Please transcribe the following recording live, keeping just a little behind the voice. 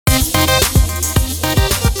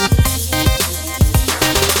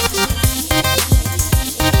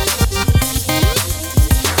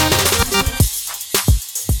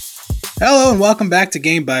Hello and welcome back to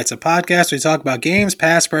Game Bites, a podcast where we talk about games,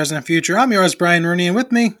 past, present, and future. I'm yours, Brian Rooney, and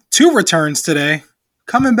with me, two returns today.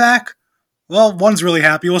 Coming back, well, one's really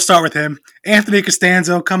happy. We'll start with him. Anthony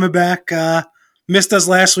Costanzo coming back. Missed us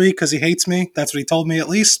last week because he hates me. That's what he told me at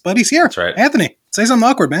least, but he's here. That's right. Anthony, say something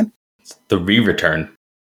awkward, man. The re-return.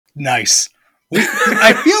 Nice.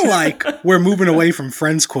 I feel like we're moving away from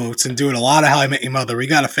Friends quotes and doing a lot of How I Met Your Mother. We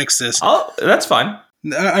got to fix this. Oh, that's fine.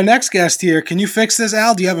 Our next guest here, can you fix this,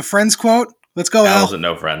 Al? Do you have a Friends quote? Let's go, Al. Al doesn't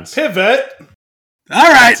know Friends. Pivot. All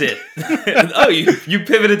right. That's it. Oh, you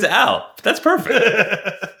pivoted to Al. That's perfect.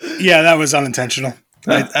 Yeah, that was unintentional.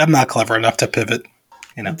 I'm not clever enough to pivot.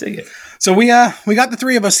 You know. I dig it. So we got the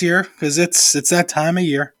three of us here because it's that time of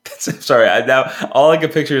year. Sorry, now all I can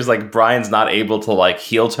picture is like Brian's not able to like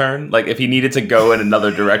heel turn. Like if he needed to go in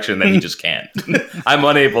another direction, then he just can't. I'm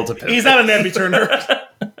unable to pivot. He's not an ambi-turner.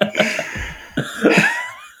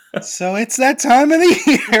 So it's that time of the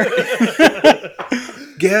year.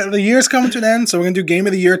 The year's coming to an end, so we're going to do Game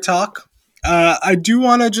of the Year talk. I do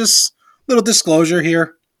want to just, little disclosure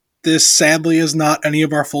here. This sadly is not any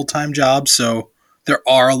of our full-time jobs, so there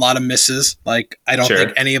are a lot of misses. Like, I don't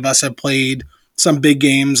think any of us have played some big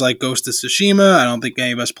games like Ghost of Tsushima. I don't think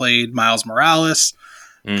any of us played Miles Morales.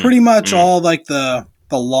 Pretty much all like the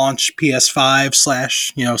launch PS5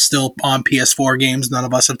 / still on PS4 games none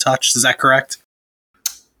of us have touched. Is that correct?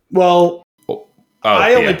 Well,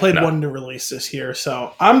 I only played one new release this year,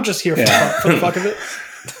 so I'm just here for the fuck of it.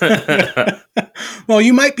 Well,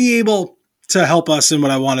 you might be able to help us in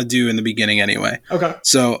what I want to do in the beginning anyway. Okay.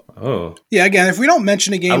 So, yeah, again, if we don't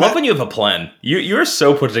mention a game... I love when you have a plan. You're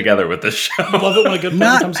so put together with this show. I love it when a good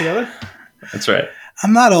plan comes together. That's right.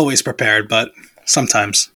 I'm not always prepared, but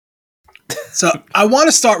sometimes. So, I want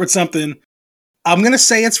to start with something. I'm going to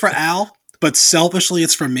say it's for Al, but selfishly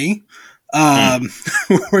it's for me.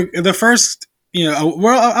 The first...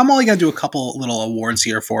 I'm only going to do a couple little awards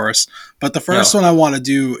here for us, but the first one I want to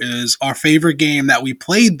do is our favorite game that we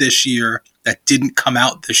played this year that didn't come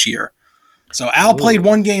out this year. So Al played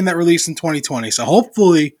one game that released in 2020, so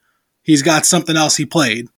hopefully he's got something else he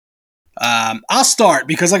played. I'll start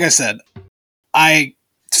because, like I said, I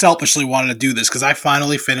selfishly wanted to do this because I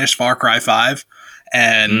finally finished Far Cry 5,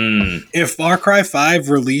 and if Far Cry 5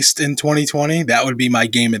 released in 2020, that would be my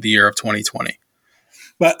game of the year of 2020.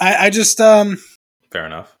 But I just... Fair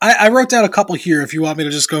enough. I wrote down a couple here if you want me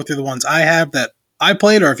to just go through the ones I have that I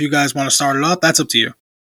played, or if you guys want to start it up, that's up to you.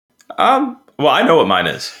 Well, I know what mine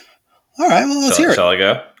is. All right, well, let's hear it. Shall I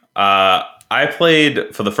go? I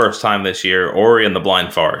played for the first time this year Ori and the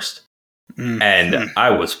Blind Forest, and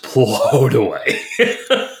I was blown away.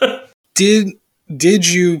 Did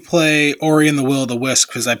you play Ori and the Will of the Wisp?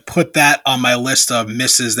 Because I put that on my list of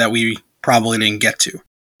misses that we probably didn't get to.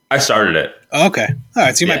 I started it. Okay. All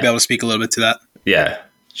right. So you might be able to speak a little bit to that. Yeah,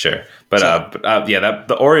 sure. But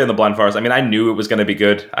the Ori and the Blind Forest, I mean, I knew it was going to be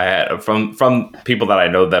good. I had from people that I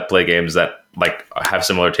know that play games that like have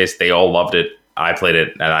similar tastes, they all loved it. I played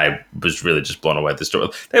it and I was really just blown away at the story.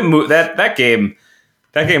 That game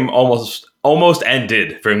almost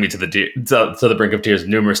ended, bringing me to the brink of tears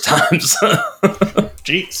numerous times.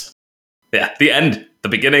 Jeez. Yeah, the end, the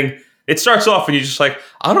beginning. It starts off and you're just like,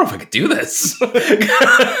 I don't know if I could do this. So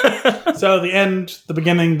the end, the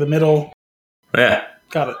beginning, the middle. Yeah.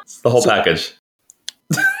 Got it. It's the whole package.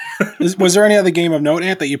 Was there any other game of note,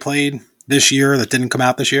 Ant, that you played this year that didn't come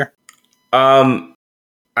out this year? I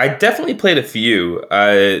definitely played a few.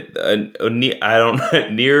 I don't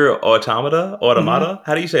Nier Automata.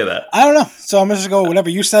 How do you say that? I don't know. So I'm just going to go whatever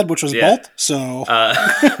you said, which was Bolt. So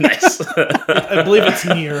nice. I believe it's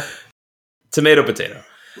Nier. Tomato potato.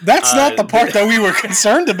 That's not the part that we were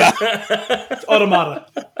concerned about. It's Automata.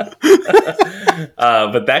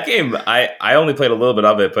 But that game, I only played a little bit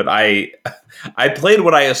of it, but I played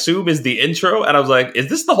what I assume is the intro, and I was like, is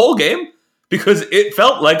this the whole game? Because it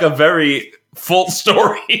felt like a very full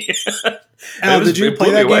story. Al, did you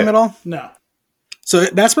play that game at all? No. So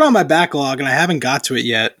that's been on my backlog, and I haven't got to it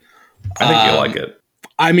yet. I think you'll like it.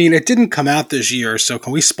 I mean, it didn't come out this year, so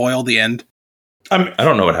can we spoil the end? I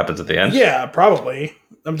don't know what happens at the end. Yeah, probably.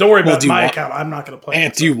 Don't worry about my account. I'm not going to play it.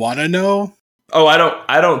 And do you want to know? Oh,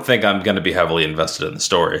 I don't think I'm going to be heavily invested in the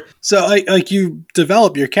story. So, like you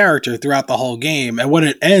develop your character throughout the whole game, and when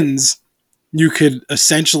it ends, you could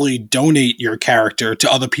essentially donate your character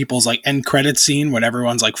to other people's like end credit scene when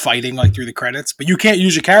everyone's like fighting like through the credits. But you can't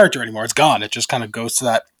use your character anymore; it's gone. It just kind of goes to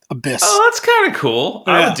that abyss. Oh, that's kind of cool.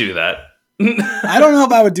 Yeah. I would do that. I don't know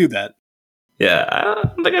if I would do that. Yeah, I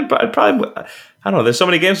don't think I'd probably. I don't know. There's so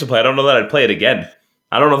many games to play. I don't know that I'd play it again.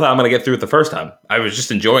 I don't know if I'm going to get through it the first time. I was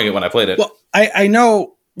just enjoying it when I played it. Well, I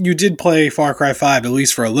know you did play Far Cry 5 at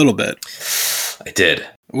least for a little bit. I did.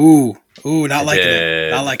 Ooh, not liking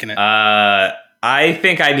it. Not liking it. I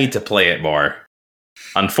think I need to play it more.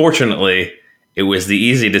 Unfortunately, it was the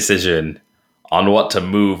easy decision on what to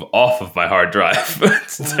move off of my hard drive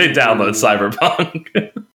to download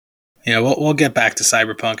Cyberpunk. Yeah, we'll get back to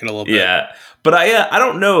Cyberpunk in a little bit. Yeah, but I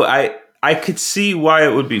don't know. I could see why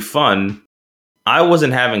it would be fun. I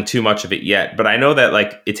wasn't having too much of it yet, but I know that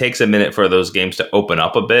like it takes a minute for those games to open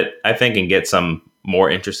up a bit, I think, and get some more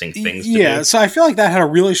interesting things to do. So I feel like that had a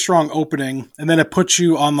really strong opening, and then it puts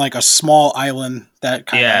you on like a small island that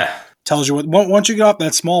kind of tells you what. Once you get off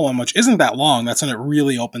that small one, which isn't that long, that's when it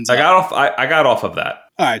really opens up. I got off of that.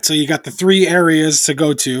 All right, so you got the 3 areas to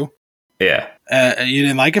go to. Yeah. You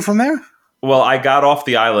didn't like it from there? Well, I got off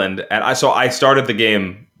the island, and I started the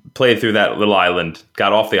game, played through that little island,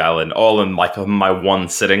 got off the island, all in like my one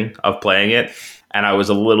sitting of playing it, and I was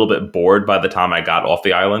a little bit bored by the time I got off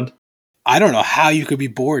the island. I don't know how you could be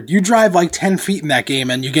bored. You drive like 10 feet in that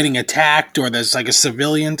game, and you're getting attacked, or there's like a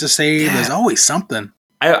civilian to save. Yeah. There's always something.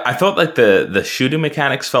 I thought like the shooting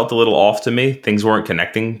mechanics felt a little off to me. Things weren't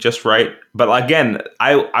connecting just right. But again,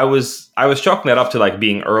 I was chalking that up to like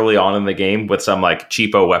being early on in the game with some like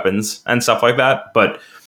cheapo weapons and stuff like that. But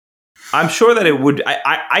I'm sure that it would.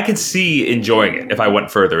 I could see enjoying it if I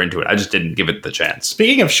went further into it. I just didn't give it the chance.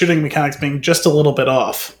 Speaking of shooting mechanics being just a little bit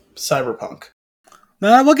off, Cyberpunk.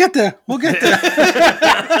 No, we'll get there. We'll get there.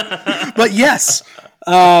 But yes.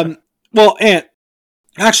 Well, Ant,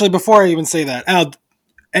 actually, before I even say that, Al,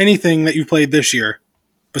 anything that you played this year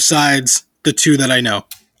besides the 2 that I know?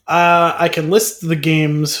 I can list the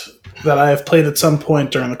games that I have played at some point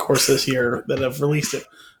during the course of this year that have released at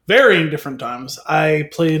varying different times. I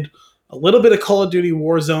played a little bit of Call of Duty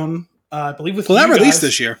Warzone, I believe with that released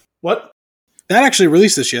this year. What? That actually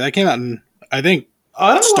released this year. That came out in, I think,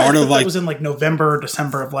 I don't know why it was in like November or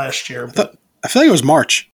December of last year. I feel like it was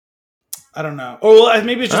March. I don't know. Oh, well,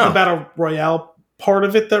 maybe it's just the Battle Royale part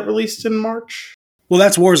of it that released in March. Well,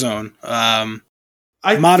 that's Warzone.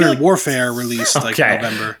 Modern Warfare released like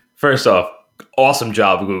November. First off, awesome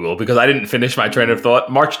job, Google, because I didn't finish my train of thought.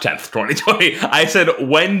 March 10th, 2020. I said,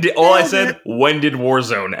 when did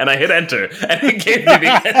Warzone? And I hit enter, and it gave me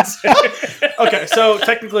the answer. Okay, so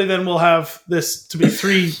technically then we'll have this to be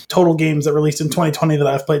 3 total games that released in 2020 that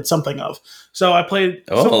I've played something of. So I played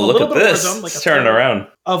look at this. Warzone, like turning around.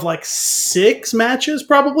 Of like 6 matches,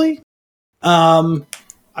 probably.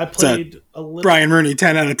 I played a little... Brian Rooney,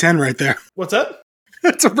 10 out of 10 right there. What's that?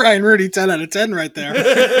 That's a Brian Rooney 10 out of 10 right there.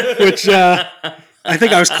 Which I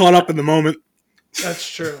think I was caught up in the moment. That's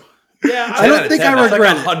true. Yeah, I don't think I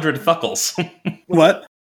regret like 100 thuckles. What?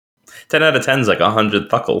 10 out of 10 is like 100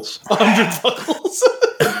 thuckles. 100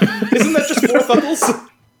 thuckles? Isn't that just 4 thuckles?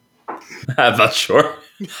 I'm not sure.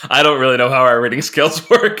 I don't really know how our reading skills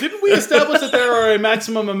work. Didn't we establish that there are a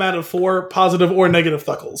maximum amount of 4 positive or negative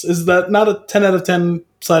thuckles? Is that not a 10 out of 10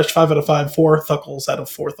 / 5 out of 5, 4 thuckles out of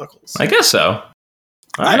 4 thuckles? I guess so.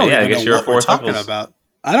 I don't even know what we're talking about.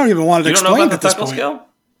 I don't even want to explain at this point. Scale?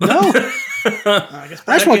 No. I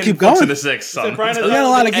just want to keep going. To the 6, son. We got a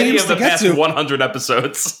lot of games to get to. 100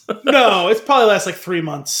 episodes. No, it's probably lasts like 3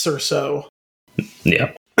 months or so.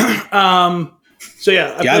 Yeah. So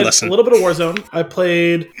yeah, I played a little bit of Warzone. I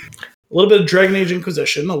played a little bit of Dragon Age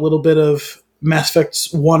Inquisition, a little bit of Mass Effect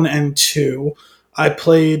 1 and 2. I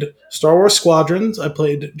played Star Wars Squadrons. I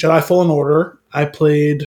played Jedi Fallen Order. I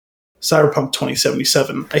played Cyberpunk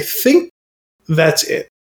 2077. I think that's it.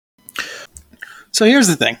 So here's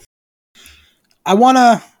the thing. I want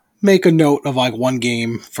to make a note of like one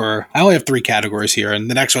game for... I only have 3 categories here, and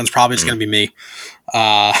the next one's probably just going to be me.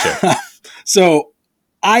 Sure. So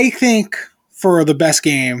I think for the best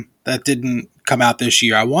game that didn't come out this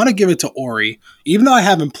year, I want to give it to Ori, even though I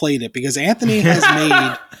haven't played it, because Anthony has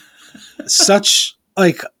made such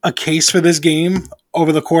like a case for this game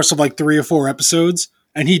over the course of like 3 or 4 episodes,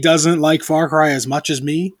 and he doesn't like Far Cry as much as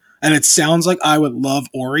me, and it sounds like I would love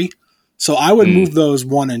Ori. So I would move those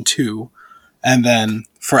 1 and 2, and then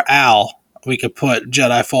for Al, we could put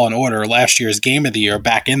Jedi Fallen Order, last year's Game of the Year,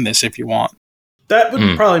 back in this if you want. That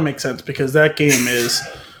would probably make sense, because that game is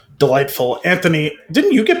delightful. Anthony,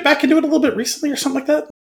 didn't you get back into it a little bit recently or something like that?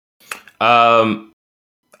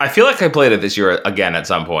 I feel like I played it this year again at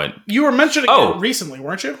some point. You were mentioning it recently,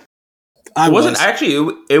 weren't you? I wasn't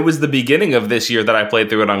actually. It was the beginning of this year that I played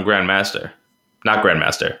through it on Grandmaster, not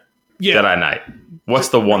Grandmaster. Yeah, Jedi Knight. What's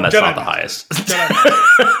the one that's Jedi not the highest?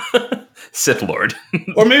 Jedi Sith Lord.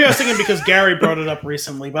 Or maybe I was thinking because Gary brought it up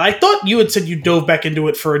recently, but I thought you had said you dove back into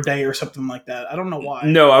it for a day or something like that. I don't know why.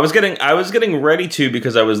 No, I was getting ready to,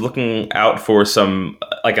 because I was looking out for some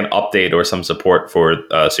like an update or some support for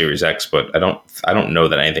Series X, but I don't know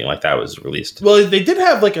that anything like that was released. Well, they did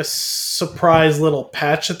have like a surprise little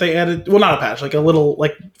patch that they added. Well, not a patch, like a little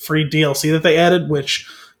like free DLC that they added, which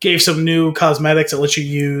gave some new cosmetics. It lets you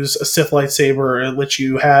use a Sith lightsaber. It lets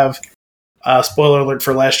you have spoiler alert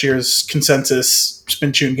for last year's consensus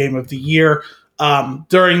Spin Tune Game of the Year.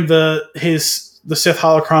 During the Sith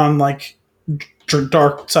Holocron like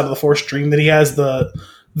Dark Side of the Force dream that he has,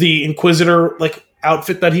 the Inquisitor like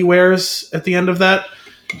outfit that he wears at the end of that,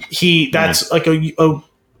 that's like a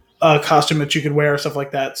costume that you could wear, stuff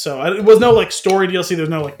like that. So it was no like story DLC. There's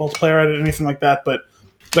no like multiplayer added, anything like that. But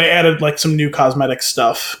they added like some new cosmetic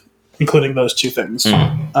stuff, including those two things.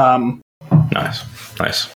 Nice.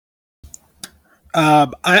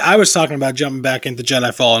 I was talking about jumping back into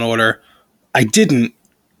Jedi Fallen Order. I didn't,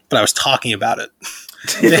 but I was talking about it.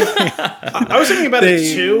 I was thinking about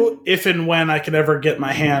it too, if and when I could ever get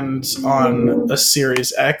my hands on a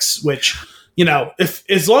Series X, which, you know, if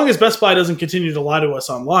as long as Best Buy doesn't continue to lie to us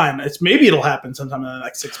online, maybe it'll happen sometime in the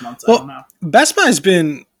next 6 months. I don't know. Best Buy's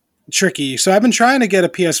been tricky. So I've been trying to get a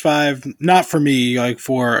PS5, not for me, like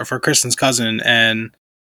for Kristen's cousin, and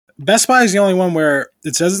Best Buy is the only one where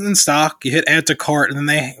it says it's in stock, you hit add to cart, and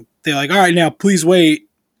then they're like, all right, now please wait.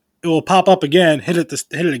 It will pop up again, hit it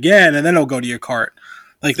again, and then it'll go to your cart.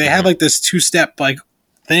 Like they have like this 2-step like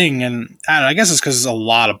thing, and I don't know, I guess it's because there's a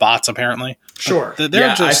lot of bots apparently. Sure.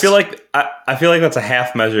 I feel like that's a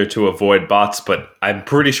half measure to avoid bots, but I'm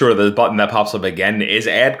pretty sure the button that pops up again is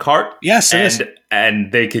add cart. Yes,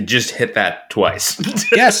 and they could just hit that twice.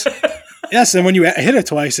 Yes, and when you hit it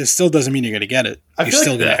twice, it still doesn't mean you're going to get it. You're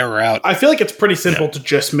still going to error out. I feel like it's pretty simple to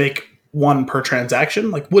just make one per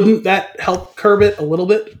transaction. Like, wouldn't that help curb it a little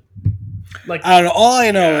bit? Like, I don't know. All I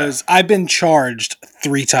know is I've been charged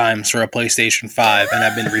 3 times for a PlayStation 5, and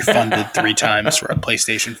I've been refunded 3 times for a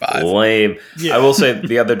PlayStation 5. Lame. Yeah. I will say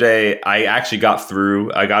the other day, I actually got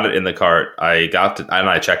through. I got it in the cart. I got it, and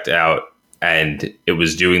I checked out, and it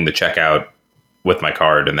was doing the checkout with my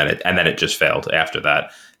card, and then it just failed after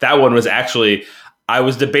that. That one was actually, I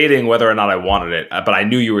was debating whether or not I wanted it, but I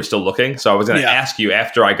knew you were still looking, so I was going to ask you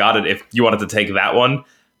after I got it if you wanted to take that one.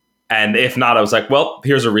 And if not, I was like, well,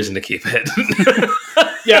 here's a reason to keep it.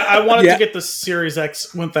 Yeah, I wanted to get the Series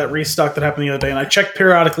X with that restock that happened the other day, and I checked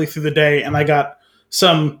periodically through the day, and I got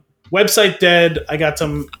some website dead, I got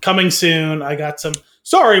some coming soon, I got some,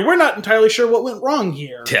 sorry, we're not entirely sure what went wrong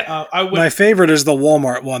here. Yeah. My favorite is the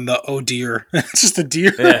Walmart one, the oh dear. It's just a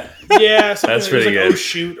deer. Yeah, that's pretty like, good. Oh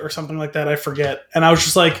shoot, or something like that, I forget. And I was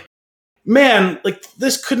just like, man, like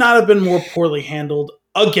this could not have been more poorly handled.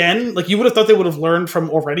 Again, like you would have thought they would have learned from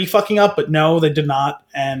already fucking up, but no, they did not.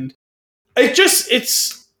 And I'd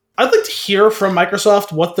like to hear from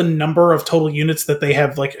Microsoft what the number of total units that they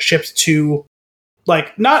have like shipped to,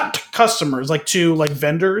 like not customers, like to like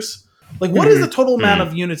vendors. Like what is the total amount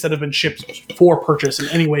of units that have been shipped for purchase in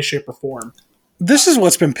any way, shape, or form? This is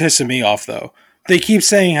what's been pissing me off though. They keep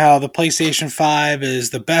saying how the PlayStation 5 is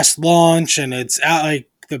the best launch and it's out like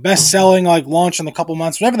the best selling like launch in a couple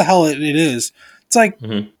months, whatever the hell it is. It's like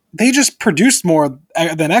they just produced more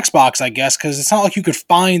than Xbox, I guess, because it's not like you could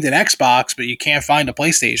find an Xbox, but you can't find a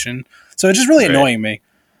PlayStation. So it's just really annoying me.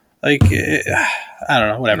 Like, I don't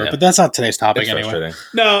know, whatever. Yeah. But that's not today's topic anyway.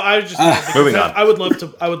 No, I was just moving on. I would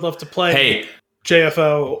love to play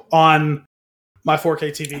JFO on my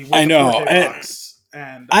 4K TV. With I know. 4K box,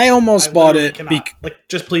 and I almost bought it.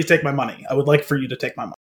 Just please take my money. I would like for you to take my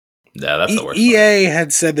money. Yeah, that's the worst. EA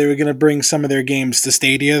had said they were going to bring some of their games to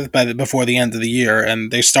Stadia before the end of the year,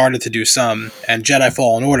 and they started to do some. And Jedi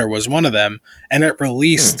Fallen Order was one of them, and it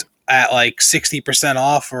released at like 60%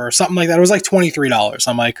 off or something like that. It was like $23.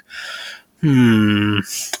 I'm like,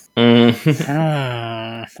 And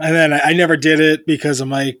then I never did it because I'm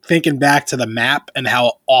like thinking back to the map and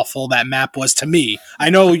how awful that map was to me. I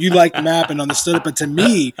know you liked the map and understood it, but to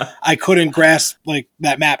me, I couldn't grasp like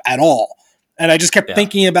that map at all. And I just kept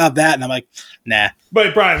thinking about that, and I'm like, nah.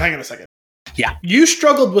 But Brian, hang on a second. Yeah. You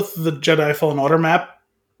struggled with the Jedi Fallen Order map.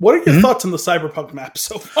 What are your thoughts on the Cyberpunk map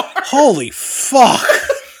so far? Holy fuck.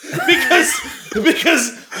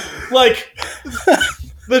 because like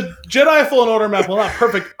the Jedi Fallen Order map, well, not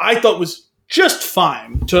perfect, I thought was just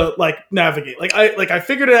fine to like navigate. I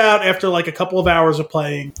figured it out after like a couple of hours of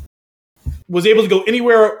playing. Was able to go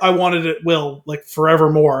anywhere I wanted at will, like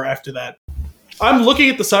forevermore after that. I'm looking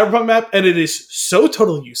at the Cyberpunk map, and it is so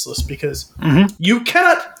totally useless because you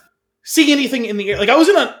cannot see anything in the air. Like, I was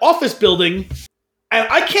in an office building, and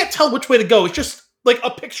I can't tell which way to go. It's just, like, a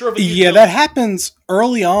picture of a that happens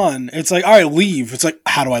early on. It's like, all right, leave. It's like,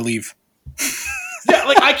 how do I leave? Yeah,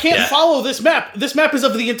 like I can't follow this map. This map is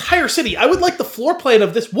of the entire city. I would like the floor plan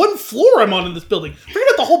of this one floor I'm on in this building. Forget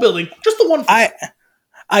about the whole building, just the one floor.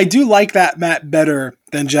 I do like that map better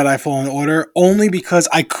than Jedi Fallen Order, only because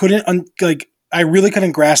I couldn't I really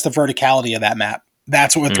couldn't grasp the verticality of that map.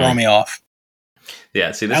 That's what would throw me off.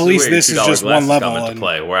 Yeah, see, at least this is just one level into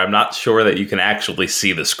play, where I'm not sure that you can actually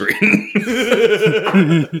see the screen.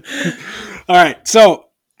 All right, so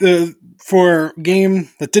for game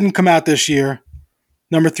that didn't come out this year,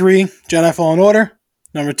 number 3, Jedi Fallen Order.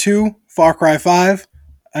 Number 2, Far Cry 5.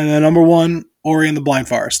 And then number 1, Ori and the Blind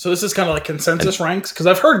Forest. So this is kind of like consensus ranks, because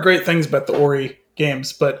I've heard great things about the Ori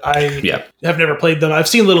games, but I have never played them. I've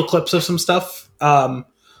seen little clips of some stuff.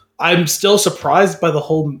 I'm still surprised by the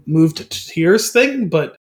whole move to tiers thing,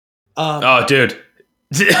 but... oh, dude.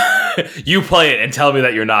 You play it and tell me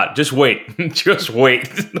that you're not. Just wait. Just wait.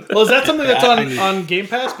 Well, is that something that's on Game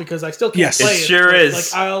Pass? Because I still can't play it. It sure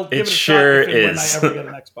is. Like, I'll give it a sure shot when I ever get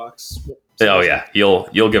an Xbox. Oh, yeah.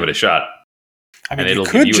 You'll give it a shot. I mean, you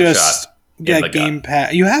could just get Game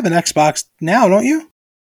Pass. You have an Xbox now, don't you?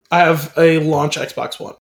 I have a launch Xbox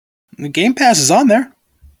One. The Game Pass is on there.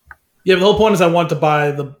 Yeah, but the whole point is I want to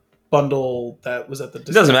buy the bundle that was at the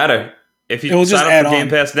discount. It doesn't matter. If you sign up for Game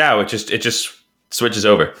Pass now, it just switches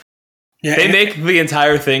over. Yeah, they make the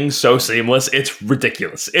entire thing so seamless. It's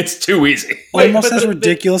ridiculous. It's too easy. Almost as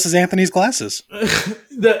ridiculous as Anthony's glasses.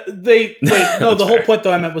 The whole point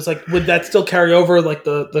though I meant was like, would that still carry over like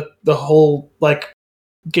the whole like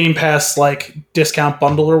Game Pass like discount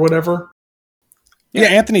bundle or whatever? Yeah,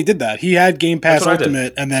 Anthony did that. He had Game Pass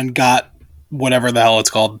Ultimate and then got whatever the hell it's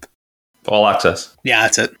called. All access. Yeah,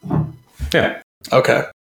 that's it. Yeah. Okay.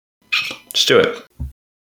 Just do it.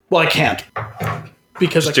 Well, I can't.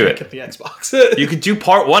 Because I can't get the Xbox. You could do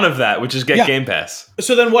part 1 of that, which is get Game Pass.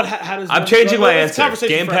 So then what? How does... I'm changing my answer.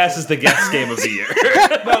 Game Pass is the guest game of the year.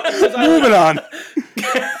 Moving on.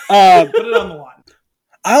 Put it on the line.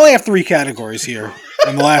 I only have 3 categories here.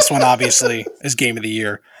 And the last one, obviously, is Game of the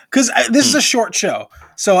Year. Because this is a short show.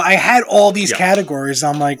 So I had all these categories.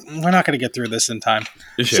 I'm like, we're not going to get through this in time.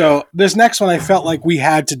 Sure. So this next one I felt like we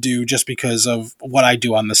had to do just because of what I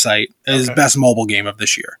do on the site is Best Mobile Game of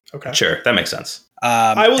this year. Okay. Sure. That makes sense.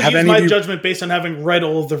 I will use my judgment based on having read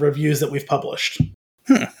all of the reviews that we've published.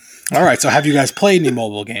 All right. So have you guys played any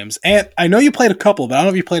mobile games? And I know you played a couple, but I don't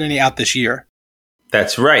know if you played any out this year.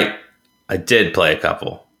 That's right. I did play a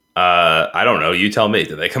couple. I don't know. You tell me.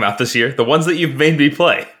 Did they come out this year? The ones that you've made me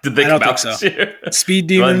play. Did they come out this year? Speed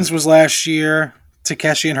Demons was last year.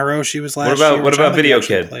 Takeshi and Hiroshi was last year. What about Video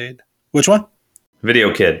Kid? Played. Which one?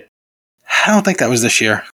 Video Kid. I don't think that was this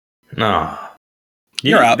year. No.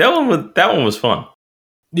 You're out. That one was fun.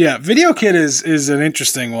 Yeah, Video Kid is an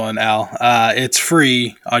interesting one, Al. It's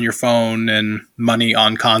free on your phone and money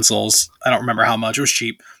on consoles. I don't remember how much. It was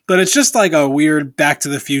cheap. But it's just like a weird Back to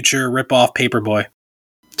the Future ripoff Paperboy.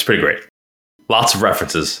 It's pretty great. Lots of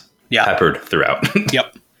references peppered throughout.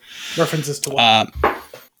 Yep. References to what? All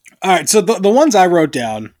right, so the ones I wrote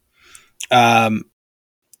down, I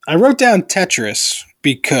wrote down Tetris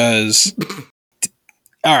because,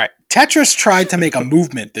 all right, Tetris tried to make a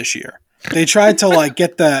movement this year. They tried to like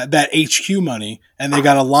get that HQ money, and they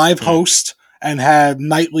got a live host and had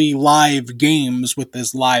nightly live games with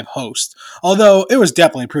this live host. Although it was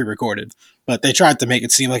definitely pre-recorded, but they tried to make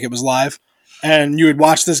it seem like it was live. And you would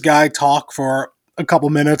watch this guy talk for a couple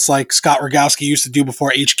minutes like Scott Rogowski used to do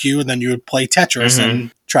before HQ, and then you would play Tetris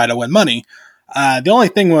and try to win money. The only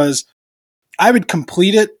thing was, I would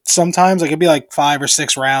complete it sometimes. Like it'd be like 5 or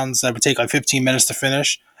 6 rounds that would take like 15 minutes to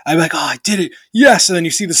finish. I'd be like, oh, I did it. Yes. And then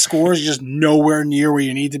you see the scores, you're just nowhere near where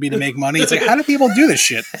you need to be to make money. It's like, how do people do this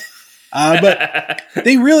shit? But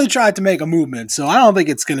they really tried to make a movement. So I don't think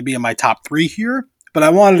it's going to be in my top 3 here, but I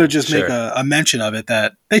wanted to just make a mention of it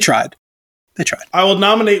that they tried. They tried. I will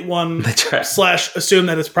nominate one / assume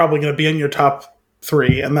that it's probably going to be in your top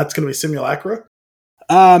 3, and that's going to be Simulacra.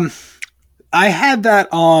 I had that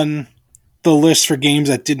on the list for games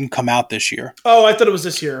that didn't come out this year. Oh, I thought it was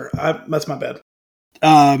this year. That's my bad.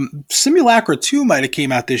 Simulacra 2 might have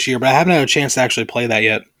came out this year, but I haven't had a chance to actually play that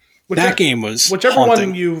yet. That game was haunting.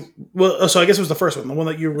 One you... Well, so I guess it was the first one, the one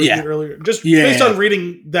that you reviewed earlier. Just based on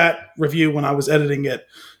reading that review when I was editing it,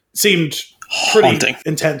 seemed pretty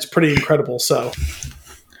intense, pretty incredible. So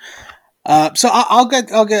I'll get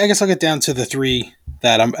down to the 3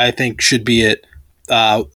 that I think should be it.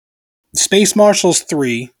 Space Marshals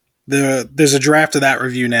 3. There's a draft of that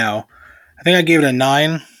review now. I think I gave it a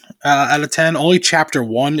 9 out of 10. Only chapter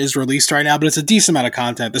 1 is released right now, but it's a decent amount of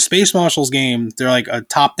content. The Space Marshals game, they're like a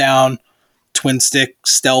top-down twin stick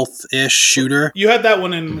stealth-ish shooter. You had that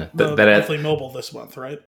one in the monthly mobile this month,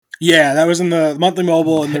 right? Yeah, that was in the monthly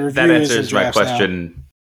mobile, and the review. That answers my question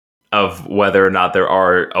of whether or not there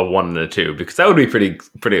are a 1 and a 2, because that would be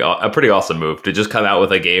a pretty awesome move to just come out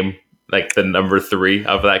with a game like the number 3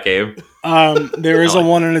 of that game. There is a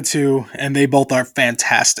 1 and a 2, and they both are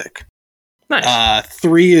fantastic. Nice.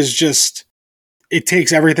 3 is just, it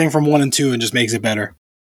takes everything from 1 and 2 and just makes it better.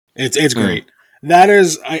 It's great. That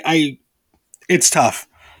is, it's tough.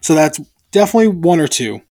 So that's definitely 1 or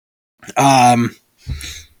 2.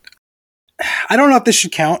 I don't know if this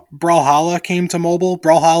should count. Brawlhalla came to mobile.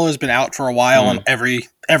 Brawlhalla has been out for a while on every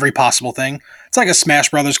possible thing. It's like a Smash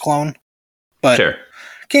Brothers clone, but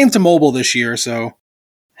came to mobile this year. So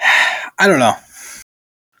I don't know.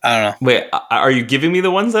 Wait, are you giving me the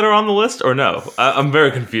ones that are on the list or no? I'm very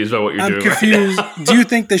confused by what you're doing. I'm confused. Right Do you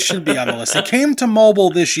think this should be on the list? It came to mobile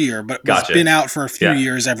this year, but it's been out for a few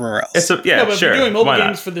years everywhere else. But sure. If you're doing mobile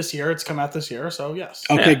games for this year, it's come out this year, so yes.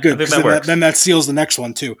 Okay, good. Then that seals the next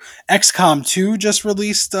one too. XCOM 2 just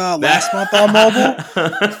released last month on mobile.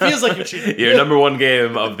 It feels like you're cheating. Your number 1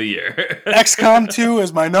 game of the year. XCOM 2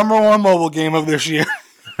 is my number 1 mobile game of this year.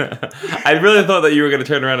 I really thought that you were going to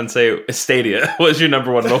turn around and say Stadia was your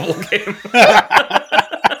number 1 mobile game.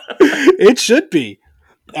 It should be.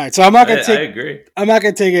 All right, so I'm not going to take. I agree. I'm not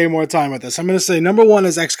going to take any more time with this. I'm going to say number 1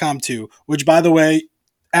 is XCOM 2, which, by the way,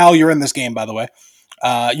 Al, you're in this game. By the way,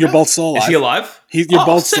 you're both still alive. Is he alive? You're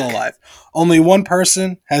both still alive. Only one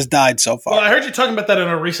person has died so far. Well, I heard you talking about that in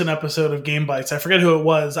a recent episode of Game Bites. I forget who it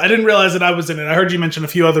was. I didn't realize that I was in it. I heard you mention a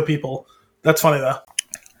few other people. That's funny though.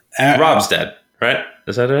 Rob's dead, right?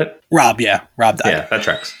 Is that it? Rob died. Yeah, that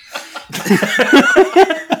tracks.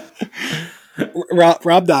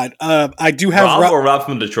 Rob died. I do have Rob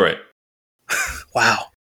from Detroit. Wow.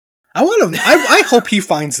 I want him. I hope he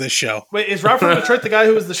finds this show. Wait, is Rob from Detroit the guy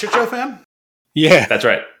who was the shit show fan? Yeah, that's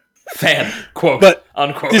right. Fan quote, but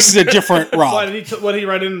unquote. This is a different Rob. Why did he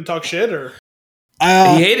write in and talk shit or? He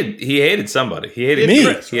hated somebody. He hated me.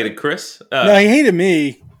 Chris, he hated Chris. No, he hated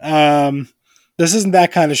me. This isn't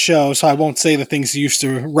that kind of show, so I won't say the things he used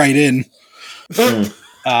to write in.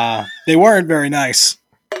 They weren't very nice.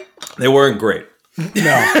 They weren't great.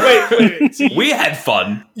 No. Wait. So we had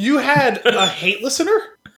fun. You had a hate listener?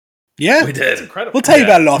 Yeah. We did. That's incredible. We'll tell you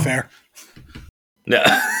about it off air.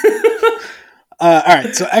 Yeah. All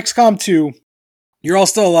right, so XCOM 2. You're all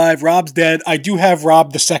still alive. Rob's dead. I do have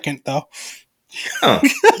Rob the second, though. Oh.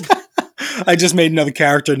 I just made another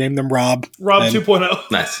character, named them Rob. Rob 2.0.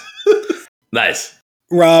 Nice.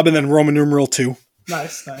 Rob and then Roman numeral 2.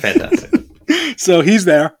 Nice. Fantastic. So he's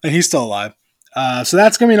there, and he's still alive. So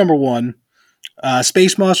that's going to be number 1.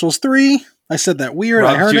 Space Marshals 3. I said that weird.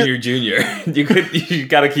 Rob I heard Jr. You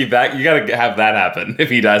got to keep that. You got to have that happen if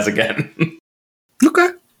he dies again. Okay.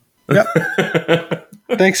 Yep.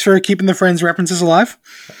 Thanks for keeping the Friends references alive.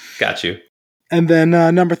 Got you. And then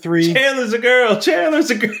number 3. Chandler's a girl.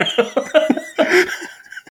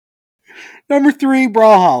 Number 3,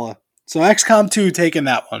 Brawlhalla. So XCOM 2 taking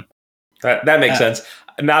that one. That makes sense.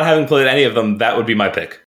 Not having played any of them, that would be my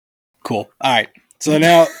pick. Cool. All right. So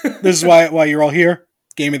now this is why you're all here.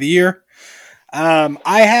 Game of the year.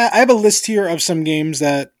 I have a list here of some games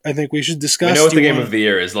that I think we should discuss. We know what the game of the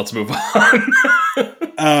year is. Let's move on.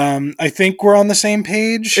 I think we're on the same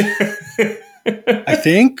page. I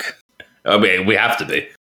think. I mean, we have to be.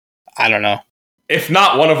 I don't know. If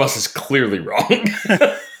not, one of us is clearly wrong.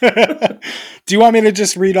 Do you want me to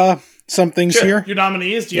just read some things here? Your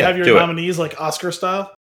nominees? Do you have your nominees like Oscar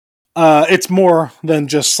style? It's more than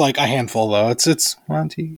just like a handful, though. It's 1,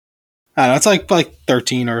 2. I don't know. It's like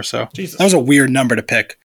 13 or so. Jesus. That was a weird number to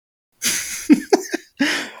pick.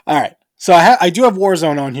 All right. So I do have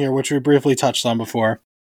Warzone on here, which we briefly touched on before.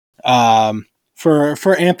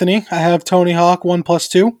 For Anthony, I have Tony Hawk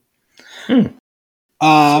 1+2.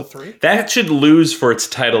 So 3? That should lose for its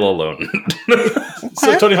title alone.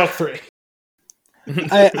 So Tony Hawk 3.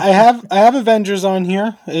 I have Avengers on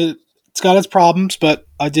here. It's got its problems, but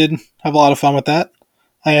I did have a lot of fun with that.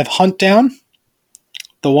 I have Hunt Down,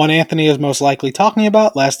 the one Anthony is most likely talking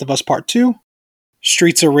about, Last of Us Part 2,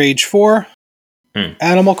 Streets of Rage 4,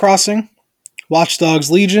 Animal Crossing, Watch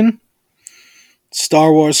Dogs Legion,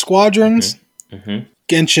 Star Wars Squadrons,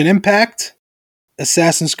 Genshin Impact,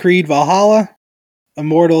 Assassin's Creed Valhalla,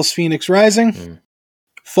 Immortals Phoenix Rising,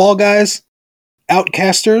 Fall Guys,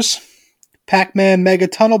 Outcasters, Pac-Man Mega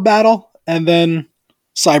Tunnel Battle, and then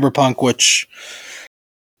Cyberpunk, which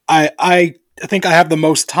I think I have the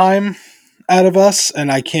most time out of us,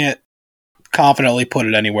 and I can't confidently put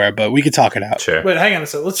it anywhere, but we could talk it out. Sure. Wait, hang on a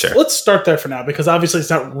second. Let's start there for now, because obviously it's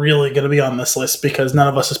not really going to be on this list because none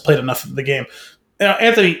of us has played enough of the game. Now,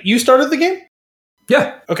 Anthony, you started the game?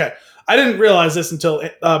 Yeah. Okay. I didn't realize this until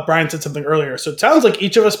Brian said something earlier. So it sounds like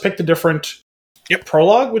each of us picked a different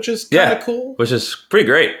prologue, which is kind of cool. Which is pretty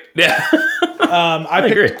great. Yeah. I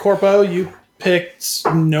picked Corpo. You picked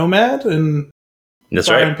Nomad, and that's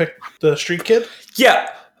Brian right. picked the Street Kid. Yeah.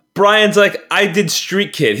 Brian's like, I did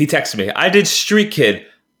Street Kid. He texted me. I did Street Kid.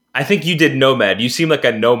 I think you did Nomad. You seem like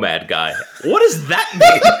a Nomad guy. What does that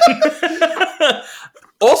mean?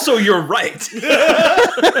 Also, you're right.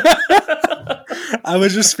 I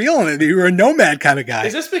was just feeling it. You were a Nomad kind of guy.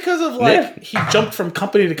 Is this because of he jumped from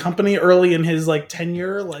company to company early in his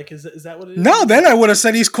tenure? Like, is that what it is? No, then I would have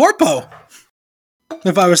said he's Corpo.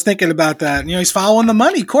 If I was thinking about that, he's following the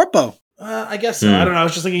money, Corpo. I guess so. I don't know. I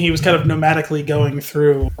was just thinking he was kind of nomadically going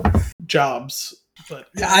through jobs. But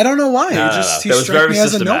I don't know why. He struck me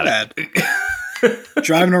as a nomad.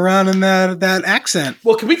 Driving around in that accent.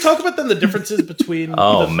 Well, can we talk about then the differences between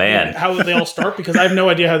how they all start? Because I have no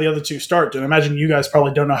idea how the other two start. And I imagine you guys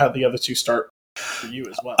probably don't know how the other two start for you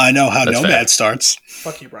as well. I know how Nomad starts.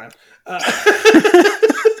 Fuck you, Brian.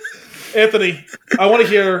 Anthony, I want to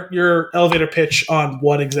hear your elevator pitch on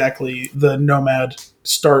what exactly the Nomad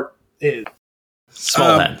start is.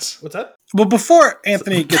 Small hands. What's that? Well, before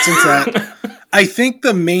Anthony gets into that, I think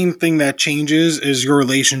the main thing that changes is your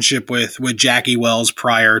relationship with Jackie Wells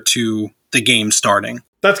prior to the game starting.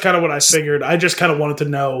 That's kind of what I figured. I just kind of wanted to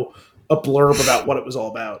know a blurb about what it was all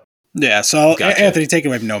about. Yeah, so gotcha. Anthony, take it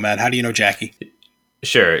away from Nomad. How do you know Jackie?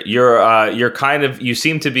 Sure. You're kind of, you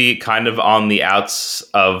seem to be kind of on the outs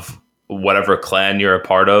of whatever clan you're a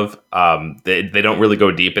part of. They don't really go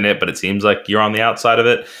deep in it, but it seems like you're on the outside of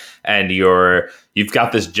it, and you've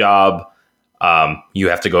got this job. You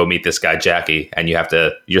have to go meet this guy Jackie, and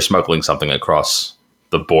you're smuggling something across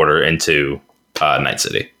the border into Night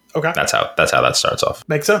City. Okay, that's how that starts off.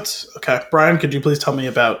 Makes sense. Okay, Brian, could you please tell me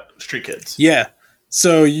about Street Kids? Yeah,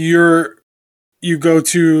 so you go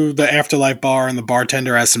to the Afterlife bar, and the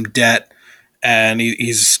bartender has some debt, and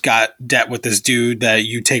he's got debt with this dude that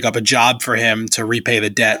you take up a job for him to repay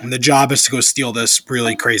the debt, and the job is to go steal this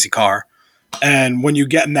really crazy car. And when you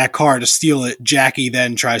get in that car to steal it, Jackie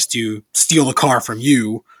then tries to steal the car from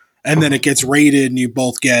you, and then it gets raided, and you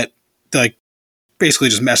both get basically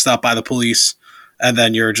just messed up by the police, and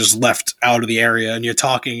then you're just left out of the area, and you're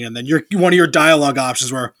talking, and then one of your dialogue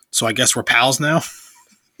options were, "So I guess we're pals now."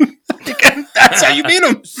 That's how you meet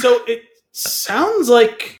him. So it sounds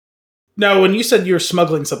like, now when you said you're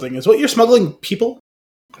smuggling something, is what you're smuggling people?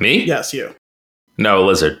 Me? Yes, you. No,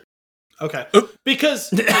 Lizard. Okay.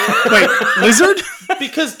 Because wait, Lizard?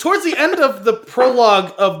 Because towards the end of the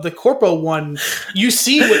prologue of the Corpo one, you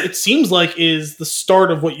see what it seems like is the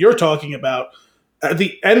start of what you're talking about. At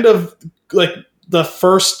the end of the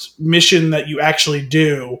first mission that you actually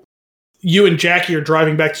do, you and Jackie are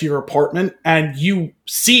driving back to your apartment, and you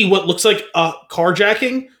see what looks like a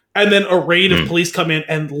carjacking, and then a raid of police come in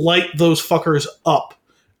and light those fuckers up,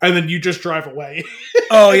 and then you just drive away.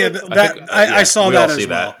 Oh yeah, I saw that as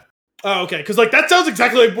well. Oh, okay. Because that sounds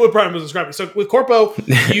exactly like what Brian was describing. So with Corpo,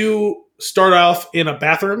 you start off in a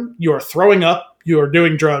bathroom. You are throwing up. You are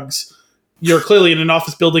doing drugs. You're clearly in an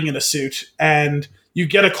office building in a suit. And you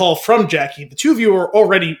get a call from Jackie. The two of you are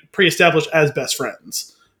already pre-established as best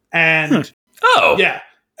friends. And yeah.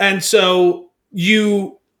 And so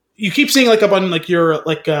you keep seeing up on your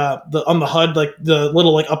on the HUD, the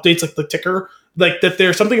little updates, the ticker, that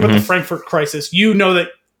there's something about the Frankfurt crisis. You know that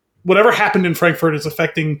whatever happened in Frankfurt is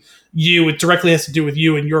affecting you. It directly has to do with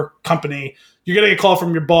you and your company. You're getting a call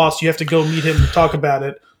from your boss. You have to go meet him to talk about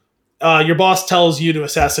it. Your boss tells you to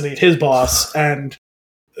assassinate his boss, and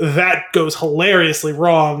that goes hilariously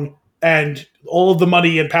wrong. And all of the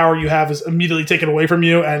money and power you have is immediately taken away from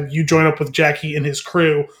you, and you join up with Jackie and his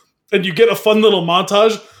crew. And you get a fun little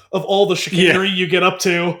montage of all the chicanery you get up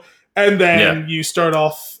to, and then you start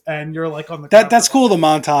off, and you're on the... That's cool, the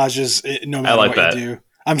montage is no matter what that. you do.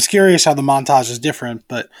 I'm curious how the montage is different,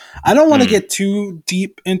 but I don't want to get too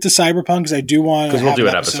deep into Cyberpunk because I do want to have do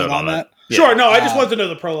an episode on that. Yeah. Sure, no, I just wanted to know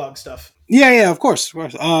the prologue stuff. Yeah, of course.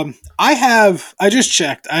 I just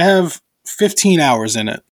checked. I have 15 hours in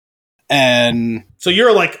it. And so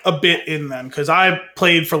you're a bit in then, because I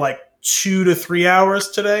played for 2 to 3 hours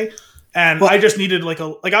today. And I just needed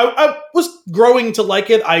I was growing to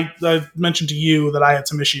like it. I mentioned to you that I had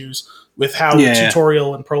some issues with how the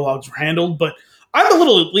tutorial and prologues were handled, but I'm a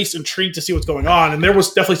little at least intrigued to see what's going on. And there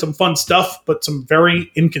was definitely some fun stuff, but some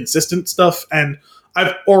very inconsistent stuff. And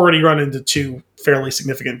I've already run into 2 fairly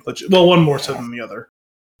significant glitches. Well, one more so than the other.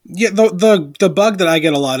 Yeah, the bug that I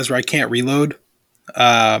get a lot is where I can't reload.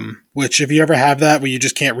 Which if you ever have that where you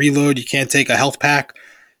just can't reload, you can't take a health pack,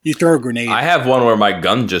 you throw a grenade. I have one where my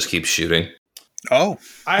gun just keeps shooting. Oh,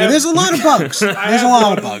 there's a lot of bugs. There's a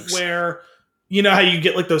lot of bugs. Where, you know how you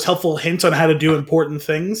get like those helpful hints on how to do important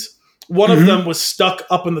things? One of them was stuck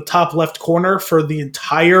up in the top left corner for the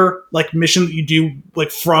entire like mission that you do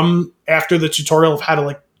like from after the tutorial of how to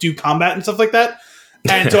like do combat and stuff like that.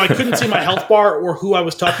 And so I couldn't see my health bar or who I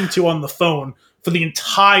was talking to on the phone for the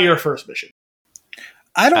entire first mission.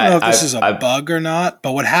 I don't know if this is a bug or not,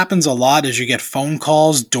 but what happens a lot is you get phone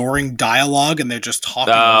calls during dialogue and they're just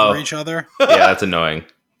talking over each other. Yeah, that's annoying.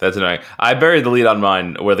 That's annoying. I buried the lead on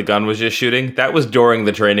mine where the gun was just shooting. That was during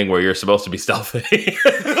the training where you're supposed to be stealthy.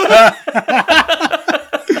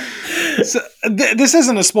 So, this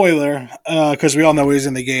isn't a spoiler because we all know he's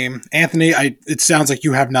in the game. Anthony, it sounds like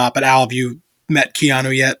you have not, but Al, have you met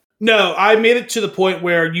Keanu yet? No, I made it to the point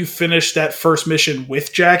where you finish that first mission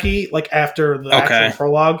with Jackie, like after the actual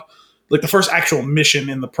prologue. Like the first actual mission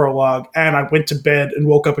in the prologue, and I went to bed and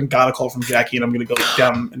woke up and got a call from Jackie, and I'm going to go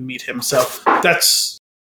down and meet him. So that's...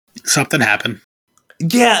 Something happened.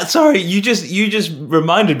 Yeah, sorry, you just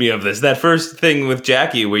reminded me of this. That first thing with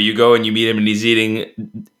Jackie where you go and you meet him and he's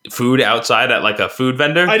eating food outside at like a food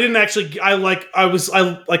vendor. I didn't actually I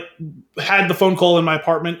had the phone call in my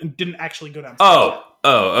apartment and didn't actually go downstairs.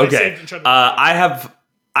 Oh, okay.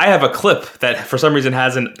 I have a clip that for some reason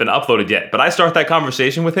hasn't been uploaded yet, but I start that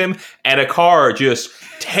conversation with him and a car just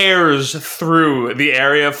tears through the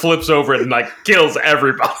area, flips over it, and like kills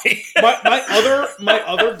everybody. my other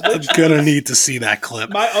glitch. I'm gonna need to see that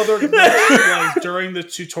clip. My other glitch was during the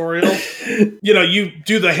tutorial. You know, you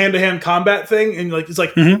do the hand-to-hand combat thing, and like it's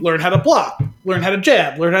like learn how to block, learn how to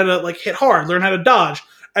jab, learn how to like hit hard, learn how to dodge,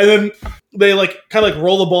 and then they like kind of like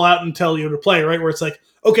roll the ball out and tell you to play, right? Where it's like,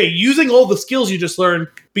 okay, using all the skills you just learned,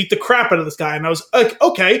 beat the crap out of this guy. And I was like,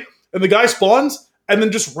 okay. And the guy spawns and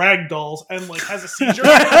then just ragdolls and like has a seizure.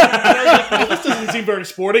 And I was like, well, this doesn't seem very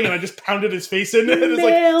sporting. And I just pounded his face in and it's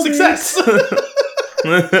like, success.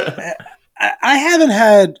 I haven't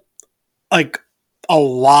had like a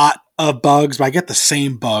lot of bugs, but I get the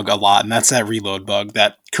same bug a lot. And that's that reload bug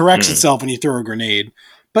that corrects itself when you throw a grenade.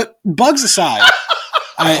 But bugs aside,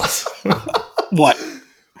 what?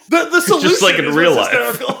 The solution just like in real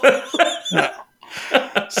life.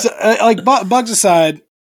 So, like bugs aside,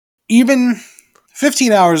 even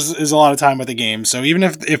 15 hours is a lot of time with the game. So even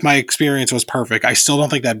if my experience was perfect, I still don't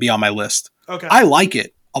think that'd be on my list. Okay, I like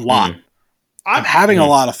it a lot. I'm having a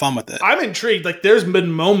lot of fun with it. I'm intrigued. Like there's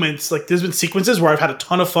been moments, like there's been sequences where I've had a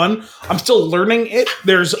ton of fun. I'm still learning it.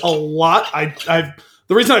 There's a lot.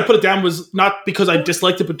 The reason I put it down was not because I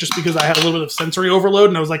disliked it, but just because I had a little bit of sensory overload,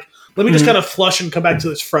 and I was like, let me just kind of flush and come back to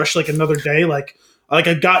this fresh, like another day. Like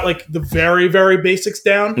I got like the very, very basics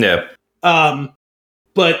down. Yeah.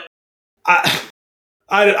 But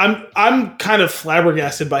I'm kind of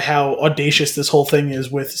flabbergasted by how audacious this whole thing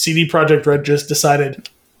is. With CD Projekt Red just decided,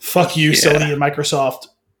 fuck you, Sony and Microsoft.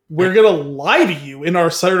 We're gonna lie to you in our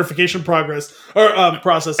certification process,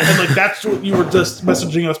 and like that's what you were just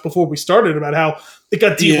messaging us before we started about how it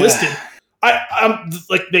got delisted. I'm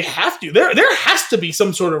like they have to. There has to be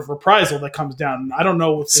some sort of reprisal that comes down. I don't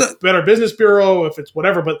know if it's Better Business Bureau, if it's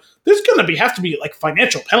whatever, but there's gonna have to be like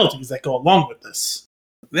financial penalties that go along with this.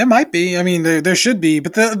 There might be. I mean, there should be,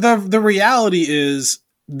 but the reality is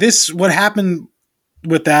this. What happened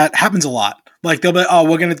with that happens a lot. Like they'll be, oh,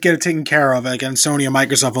 we're gonna get it taken care of. Like, and Sony and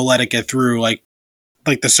Microsoft will let it get through, like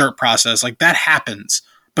the cert process. Like that happens,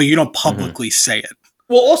 but you don't publicly say it.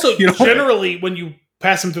 Well, also generally when you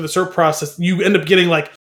pass them through the cert process, you end up getting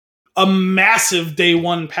like a massive day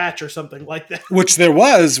one patch or something like that. Which there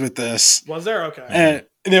was with this. Was there? Okay.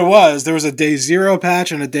 And there was a day 0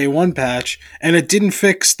 patch and a day 1 patch, and it didn't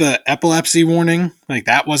fix the epilepsy warning. Like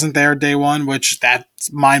that wasn't there day 1, which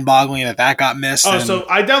that's mind-boggling that got missed. Oh, so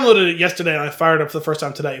I downloaded it yesterday and I fired it up for the first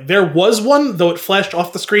time today. There was one, though it flashed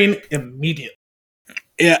off the screen immediately.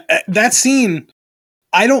 Yeah, that scene,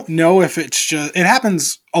 I don't know if it's just, it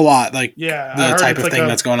happens a lot, like the type of thing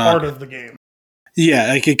that's going on. Part of the game. Yeah,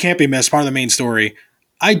 like it can't be missed, part of the main story.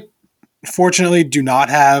 I fortunately do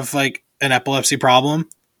not have like an epilepsy problem.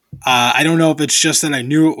 I don't know if it's just that I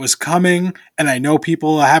knew it was coming and I know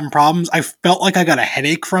people are having problems. I felt like I got a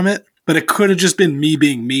headache from it, but it could have just been me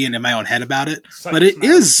being me and in my own head about it. But it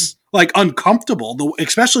is like uncomfortable,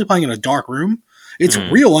 especially playing in a dark room. It's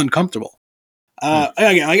real uncomfortable.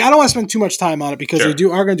 Again, like I don't want to spend too much time on it because we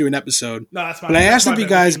are going to do an episode. No, that's fine. But I asked if you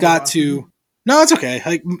guys got to. No, it's okay.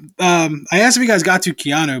 Like, I asked if you guys got to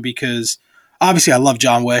Keanu because obviously I love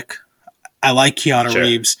John Wick. I like Keanu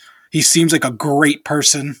Reeves. He seems like a great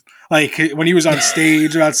person. Like when he was on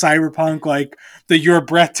stage about Cyberpunk, like you're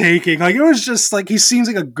breathtaking. Like it was just like he seems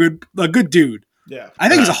like a good dude. Yeah, I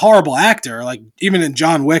think he's a horrible actor. Like even in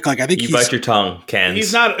John Wick, like I think you bite your tongue, Ken.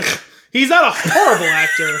 He's not. He's not a horrible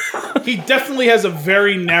actor. He definitely has a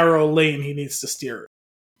very narrow lane he needs to steer.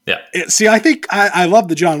 Yeah. See, I think I love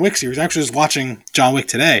the John Wick series. Actually, just watching John Wick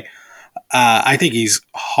today. I think he's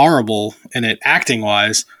horrible in it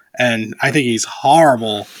acting-wise, and I think he's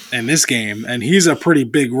horrible in this game. And he's a pretty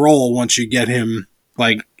big role once you get him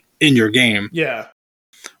like in your game. Yeah.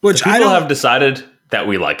 Which people have decided that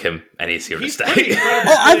we like him, and he's here to stay.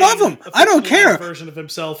 I love him. I don't care. Version of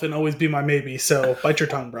himself and always be my maybe. So bite your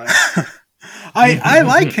tongue, Brian. I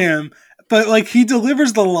like him, but like he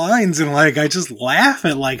delivers the lines, and like I just laugh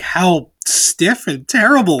at like how stiff and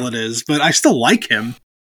terrible it is. But I still like him.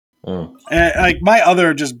 And, like my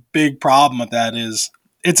other just big problem with that is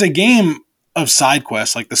it's a game of side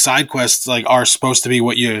quests. Like the side quests like are supposed to be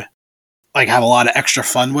what you like have a lot of extra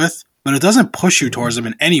fun with, but it doesn't push you towards them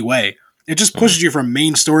in any way. It just pushes you from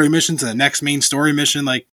main story mission to the next main story mission.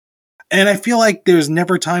 Like, and I feel like there's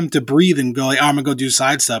never time to breathe and go like, oh, I'm gonna go do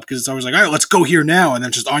side stuff, because it's always like, all right, let's go here now, and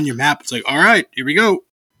then just on your map, it's like, all right, here we go.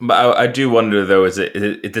 But I do wonder though,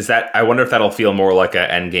 does that? I wonder if that'll feel more like an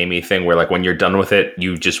endgamey thing, where like when you're done with it,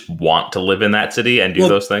 you just want to live in that city and do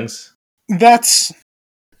those things. That's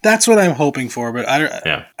what I'm hoping for, but I don't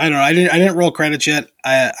know. I didn't roll credits yet.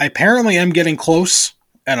 I apparently am getting close,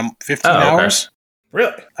 and I'm 15 hours.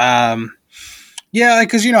 Really? Yeah,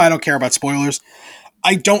 because I don't care about spoilers.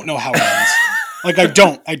 I don't know how it ends. Like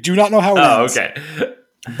I do not know how it ends. Oh, okay.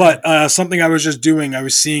 But something I was just doing, I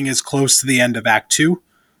was seeing is close to the end of Act 2.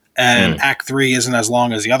 And Act 3 isn't as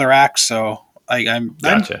long as the other acts, so I'm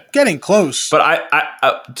getting close. But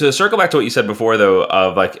I to circle back to what you said before, though,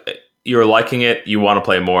 of like you're liking it, you want to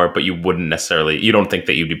play more, but you wouldn't necessarily, you don't think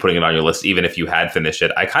that you'd be putting it on your list even if you had finished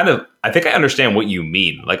it. I think I understand what you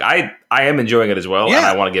mean. Like I am enjoying it as well, and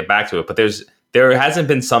I want to get back to it, but there hasn't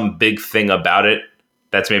been some big thing about it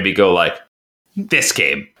that's made me go like, this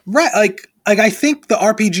game. Right, like I think the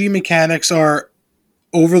RPG mechanics are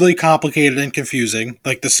overly complicated and confusing.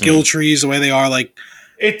 Like the skill trees, the way they are, like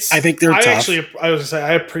I think they're tough. I was gonna say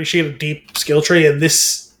I appreciate a deep skill tree, and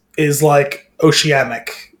this is like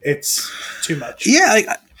oceanic. It's too much.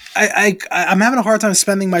 Yeah, I'm having a hard time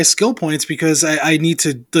spending my skill points because I need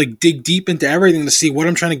to like dig deep into everything to see what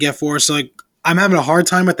I'm trying to get for. So like I'm having a hard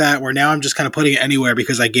time with that, where now I'm just kind of putting it anywhere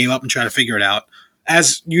because I gave up and trying to figure it out.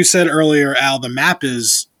 As you said earlier, Al, the map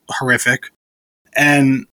is horrific,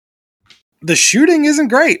 and the shooting isn't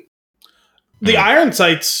great. The iron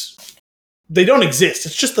sights, they don't exist.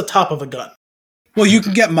 It's just the top of a gun. Well, you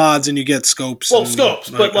can get mods and you get scopes. Well, scopes,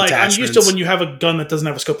 but like I'm used to when you have a gun that doesn't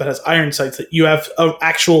have a scope that has iron sights, that you have an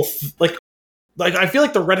actual like I feel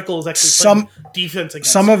like the reticle is actually some defense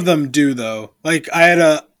against. Some of them do though. Like I had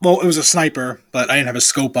it was a sniper, but I didn't have a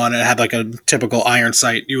scope on it. It had like a typical iron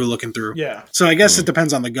sight you were looking through. Yeah. So I guess it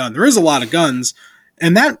depends on the gun. There is a lot of guns,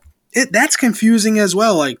 and that's confusing as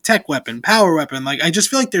well. Like tech weapon, power weapon. Like I just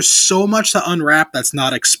feel like there's so much to unwrap that's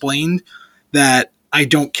not explained that I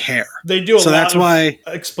don't care. They do a lot of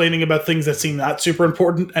explaining about things that seem not super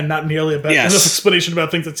important, and not nearly enough explanation about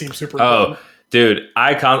things that seem super important. Oh, dude,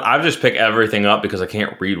 I just pick everything up because I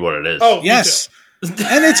can't read what it is. Oh, yes.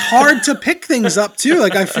 And it's hard to pick things up too.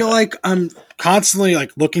 Like I feel like I'm constantly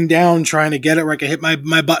like looking down trying to get it where I can hit my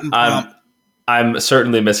button prompt. I'm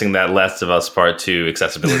certainly missing that Last of Us Part 2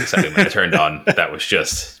 accessibility setting that I turned on. That was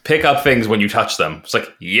just pick up things when you touch them. It's like,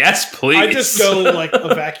 yes, please. I just go like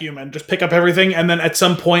a vacuum and just pick up everything, and then at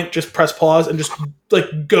some point just press pause and just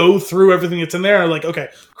like go through everything that's in there. Like, okay,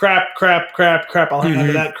 crap. I'll hang on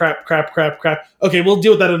to that. Crap. Okay, we'll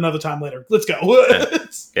deal with that another time later. Let's go.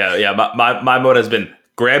 Yeah. My mode has been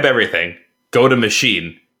grab everything, go to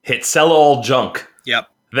machine, hit sell all junk. Yep.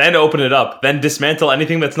 Then open it up. Then dismantle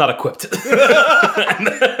anything that's not equipped.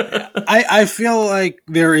 I feel like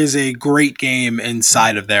there is a great game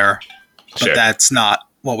inside of there, but that's not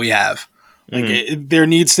what we have. Like there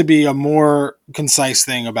needs to be a more concise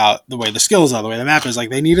thing about the way the skills are, the way the map is. Like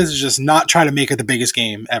they need us to just not try to make it the biggest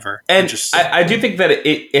game ever. And I do think that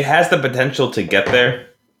it has the potential to get there,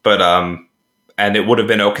 but and it would have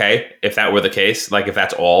been okay if that were the case, like if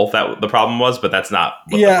that's all that the problem was, but that's not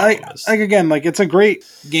what the problem is. Like again, like it's a great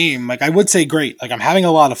game. Like I would say great. Like I'm having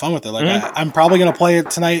a lot of fun with it. Like I'm probably going to play it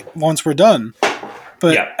tonight once we're done.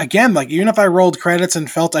 But again, like even if I rolled credits and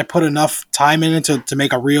felt I put enough time in it to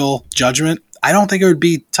make a real judgment, I don't think it would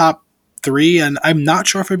be top 3, and I'm not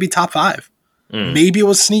sure if it would be top 5. Maybe it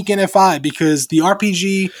will sneak in at 5 because the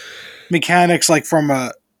RPG mechanics, like from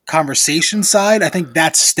a conversation side, I think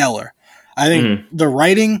that's stellar. I think the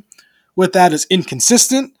writing with that is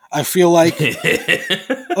inconsistent. I feel like,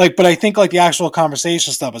 but I think like the actual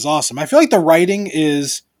conversation stuff is awesome. I feel like the writing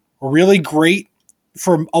is really great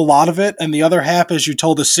for a lot of it, and the other half is you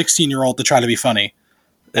told a 16-year-old to try to be funny.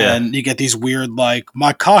 And you get these weird, like,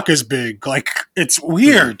 my cock is big. Like, it's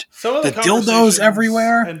weird. Some of the dildos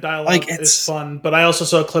everywhere. And dialogue is fun. But I also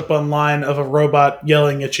saw a clip online of a robot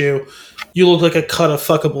yelling at you, "You look like a cut of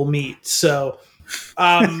fuckable meat." So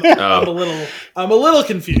I'm a little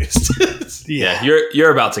confused. Yeah,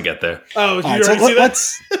 you're about to get there. Oh, you already see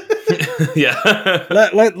that? Yeah.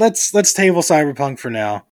 Let's table Cyberpunk for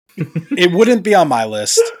now. It wouldn't be on my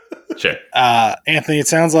list. Sure. Anthony, it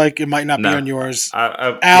sounds like it might not be on yours.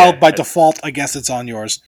 Al, by default, I guess it's on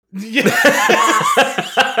yours. Yeah.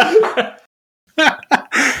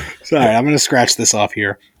 Sorry, I'm going to scratch this off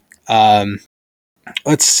here.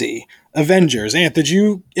 Let's see. Avengers. Ant, did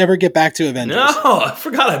you ever get back to Avengers? No, I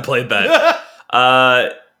forgot I played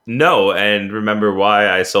that. No, and remember why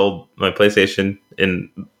I sold my PlayStation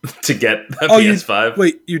to get the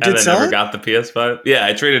PS5? You did sell it? Never got the PS5? Yeah,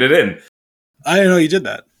 I traded it in. I didn't know you did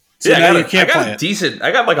that. So yeah, now you can't play it. Decent.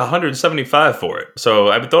 I got like 175 for it, so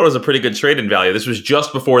I thought it was a pretty good trade-in value. This was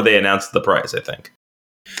just before they announced the price, I think.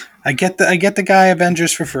 I get the guy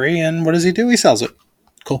Avengers for free, and what does he do? He sells it.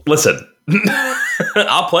 Cool. Listen,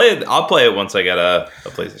 I'll play it. I'll play it once I get a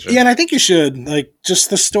PlayStation. Yeah, and I think you should. Like,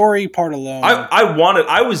 just the story part alone.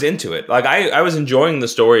 I was into it. Like, I was enjoying the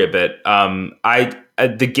story a bit.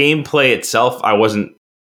 The gameplay itself, I wasn't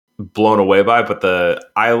blown away by, but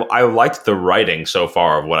I liked the writing so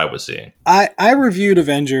far of what I was seeing. I reviewed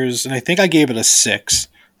Avengers, and I think I gave it a 6.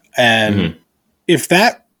 And if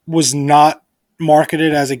that was not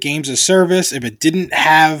marketed as a games as service, if it didn't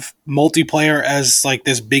have multiplayer as like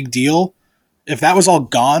this big deal, if that was all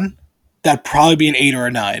gone, that'd probably be an 8 or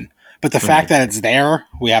a 9. But the fact that it's there,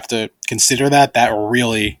 we have to consider that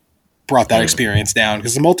really brought that experience down,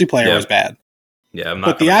 because the multiplayer was bad. Yeah,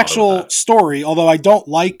 but the actual story, although I don't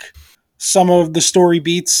like some of the story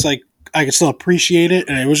beats, like, I can still appreciate it,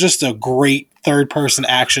 and it was just a great third-person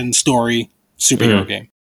action story superhero game.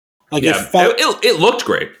 Like, it looked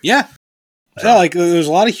great. Yeah. Yeah, like, there's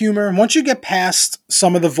a lot of humor. And once you get past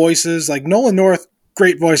some of the voices, like Nolan North,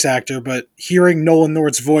 great voice actor, but hearing Nolan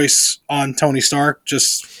North's voice on Tony Stark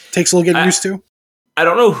just takes a little getting used to. I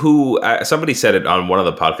don't know who somebody said it on one of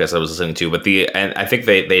the podcasts I was listening to, but and I think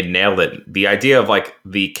they nailed it. The idea of like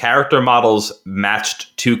the character models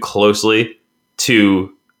matched too closely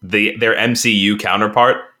to their MCU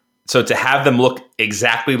counterpart, so to have them look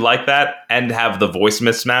exactly like that and have the voice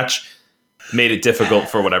mismatch made it difficult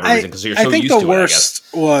for whatever reason, because you're so used to it. I think the worst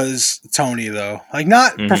was Tony, though. Like,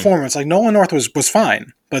 not performance. Like, Nolan North was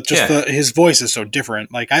fine, but just his voice is so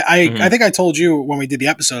different. Like, I think I told you when we did the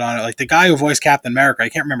episode on it, like, the guy who voiced Captain America, I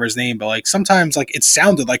can't remember his name, but like sometimes like it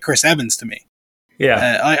sounded like Chris Evans to me.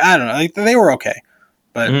 Yeah, I don't know. Like, they were okay,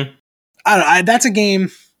 but I don't know. That's a game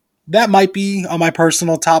that might be on my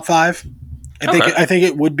personal top 5. I think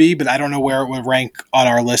it would be, but I don't know where it would rank on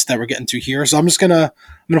our list that we're getting to here. So I'm gonna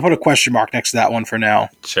put a question mark next to that one for now.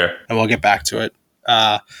 Sure, and we'll get back to it.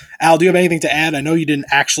 Al, do you have anything to add? I know you didn't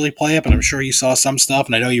actually play it, but I'm sure you saw some stuff,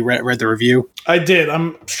 and I know you read the review. I did.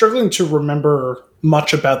 I'm struggling to remember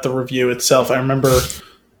much about the review itself. I remember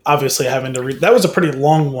obviously having to read. That was a pretty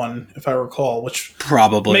long one, if I recall, which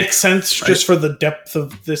probably makes sense just for the depth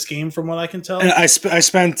of this game, from what I can tell. And I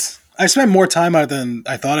spent more time on it than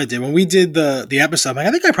I thought I did. When we did the episode, I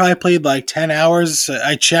think I probably played like 10 hours.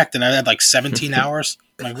 I checked, and I had like 17 hours.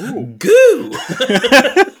 I'm like, ooh. Goo!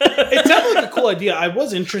 It sounded like a cool idea. I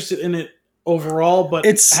was interested in it overall, but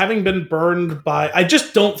having been burned by... I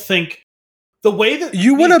just don't think... The way that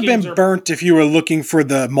you would have been burnt if you were looking for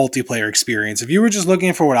the multiplayer experience. If you were just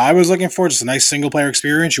looking for what I was looking for, just a nice single player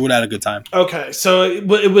experience, you would have had a good time. Okay, so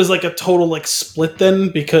it was like a total like split then,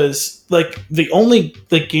 because like the only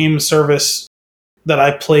like game service that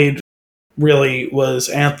I played really was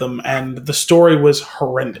Anthem, and the story was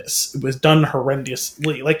horrendous. It was done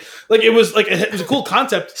horrendously. Like it was a cool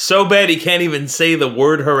concept. So bad he can't even say the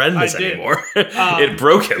word horrendous anymore. It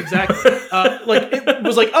broke him. Exactly. Like it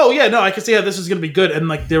was like, oh yeah, no, I can see how this is going to be good, and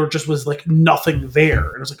like there just was like nothing there,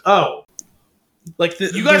 and it was like, oh, like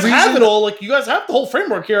you guys have it all. Like you guys have the whole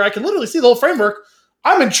framework here. I can literally see the whole framework.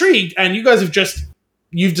 I'm intrigued, and you guys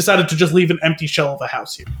you've decided to just leave an empty shell of a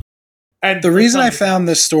house here. And the reason I found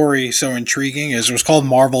this story so intriguing is it was called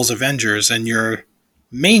Marvel's Avengers, and your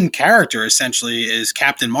main character essentially is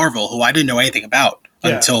Captain Marvel, who I didn't know anything about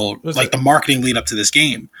until like the marketing lead up to this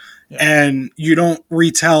game. Yeah. And you don't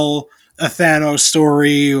retell a Thanos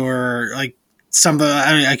story or like some of the,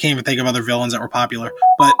 I can't even think of other villains that were popular,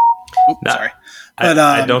 but sorry. But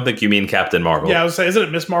I don't think you mean Captain Marvel. Yeah, I was saying, isn't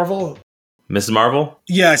it Miss Marvel? Miss Marvel?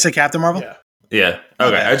 Yeah, I said Captain Marvel. Yeah.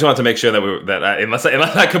 Okay. I just wanted to make sure that unless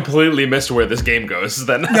I completely missed where this game goes,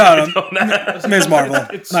 then no, Ms. Marvel.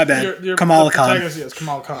 My bad. Kamala Khan. Yes,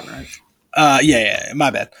 Kamala Khan, right? Yeah,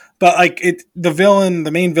 my bad. But like the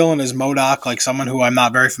main villain is MODOK, like someone who I'm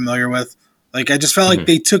not very familiar with. Like I just felt like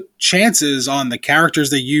they took chances on the characters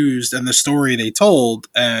they used and the story they told,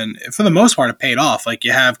 and for the most part, it paid off. Like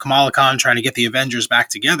you have Kamala Khan trying to get the Avengers back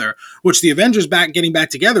together, which the Avengers getting back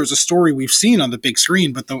together is a story we've seen on the big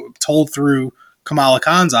screen, but told through Kamala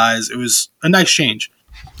Khan's eyes, it was a nice change.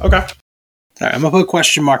 Okay, all right, I'm gonna put a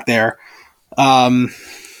question mark there.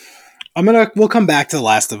 We'll come back to The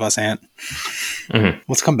Last of Us, Ant.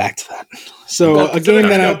 Let's come back to that. So a game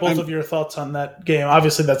that both of your thoughts on that game.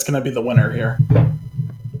 Obviously, that's going to be the winner here.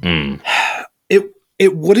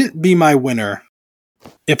 It wouldn't be my winner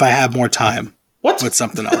if I had more time. With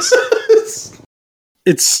something else.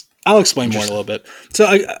 I'll explain more in a little bit.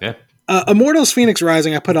 So Immortals Phoenix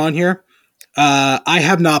Rising I put on here. I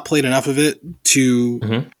have not played enough of it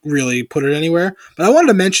to really put it anywhere, but I wanted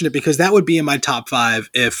to mention it because that would be in my top 5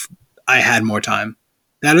 if I had more time.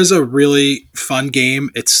 That is a really fun game.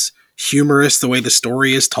 It's humorous the way the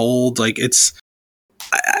story is told. Like it's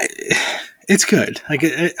good. Like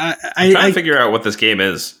I'm trying to figure out what this game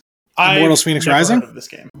is. Immortals Phoenix Rising. Heard of this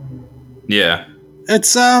game. Yeah,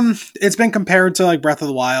 it's been compared to like Breath of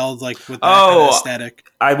the Wild, like with that kind of aesthetic.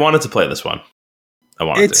 I wanted to play this one.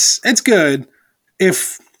 It's good.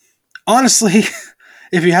 Honestly,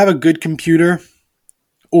 if you have a good computer,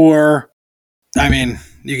 or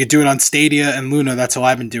you could do it on Stadia and Luna. That's how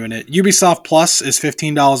I've been doing it. Ubisoft Plus is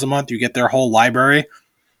 $15 a month. You get their whole library.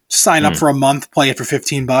 Sign up for a month, play it for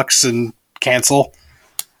 $15, and cancel.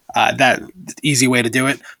 That easy way to do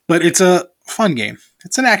it. But it's a fun game.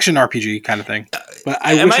 It's an action RPG kind of thing. But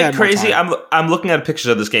am I crazy? I'm looking at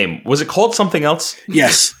pictures of this game. Was it called something else?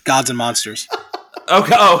 Yes, Gods and Monsters.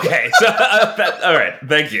 Okay. So, all right.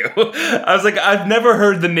 Thank you. I was like, I've never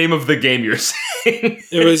heard the name of the game you're saying.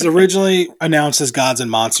 It was originally announced as Gods and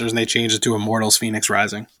Monsters, and they changed it to Immortals Phoenix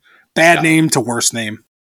Rising. Bad name to worst name.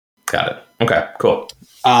 Got it. Okay, cool.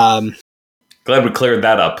 Glad we cleared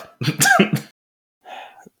that up.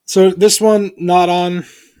 So this one, not on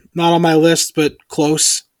my list, but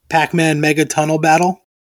close. Pac-Man Mega Tunnel Battle.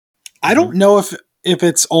 I don't know if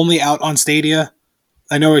it's only out on Stadia.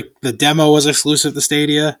 I know the demo was exclusive to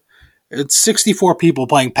Stadia. It's 64 people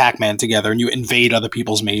playing Pac-Man together, and you invade other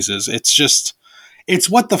people's mazes. It's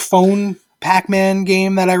what the phone Pac-Man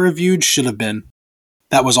game that I reviewed should have been.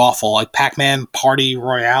 That was awful. Like Pac-Man Party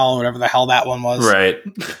Royale, whatever the hell that one was. Right.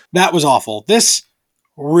 That was awful. This,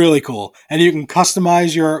 really cool. And you can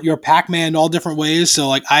customize your Pac-Man in all different ways. So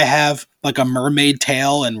like I have like a mermaid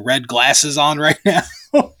tail and red glasses on right now.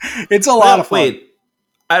 It's a lot of fun. Wait.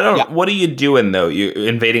 I don't. Yeah. What are you doing though? You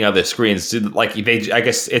invading other screens? I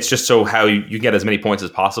guess it's just so how you get as many points as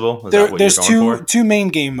possible. There's two main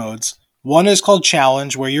game modes. One is called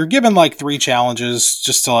Challenge, where you're given like 3 challenges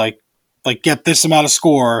just to like get this amount of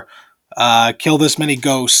score, kill this many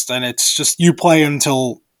ghosts, and it's just you play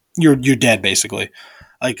until you're dead basically.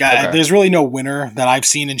 There's really no winner that I've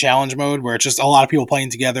seen in Challenge mode, where it's just a lot of people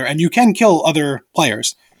playing together, and you can kill other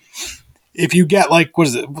players. If you get, like, what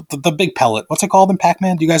is it? The big pellet. What's it called in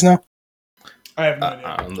Pac-Man? Do you guys know? I have no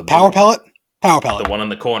idea. Power pellet? Power pellet. The one in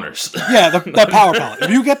the corners. Yeah, the power pellet. If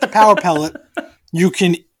you get the power pellet, you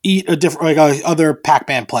can eat a different, other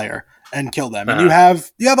Pac-Man player and kill them. And you have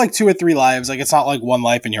like 2 or 3 lives. Like, it's not like 1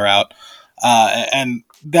 life and you're out. And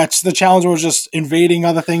that's the challenge, was just invading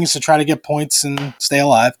other things to try to get points and stay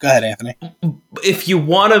alive. Go ahead, Anthony. If you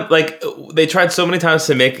want to, they tried so many times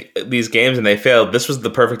to make these games and they failed. This was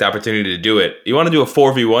the perfect opportunity to do it. You want to do a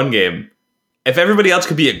 4v1 game. If everybody else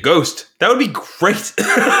could be a ghost, that would be great.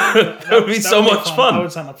 that would be so much fun. I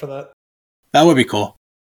would sign up for that. That would be cool.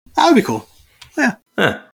 Yeah.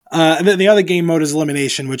 Huh. The other game mode is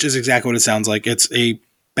Elimination, which is exactly what it sounds like. It's a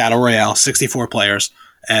battle royale, 64 players.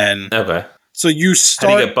 And okay. So you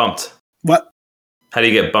start... How do you get bumped? What? How do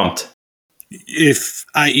you get bumped? If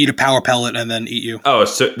I eat a power pellet and then eat you. Oh,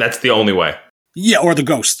 so that's the only way? Yeah, or the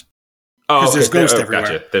ghost. Oh, okay. There's ghosts everywhere.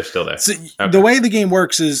 Gotcha. They're still there. So the way the game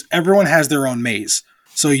works is everyone has their own maze.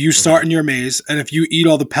 So you start in your maze, and if you eat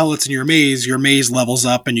all the pellets in your maze levels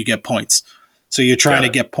up and you get points. So you're trying to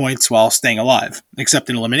get points while staying alive. Except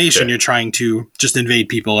in Elimination, you're trying to just invade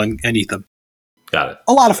people and eat them. Got it.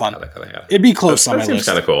 A lot of fun. It'd be close on my list. That seems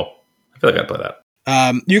kind of cool. I feel like I'd play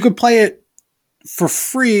that. You could play it for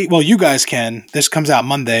free. Well, you guys can. This comes out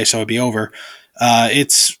Monday, so it'll be over.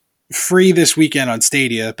 It's free this weekend on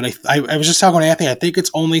Stadia, but I was just talking to Anthony. I think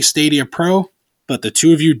it's only Stadia Pro, but the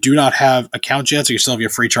 2 of you do not have accounts yet, so you still have your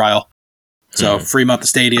free trial. So free month of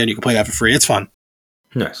Stadia, and you can play that for free. It's fun.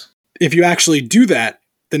 Nice. If you actually do that,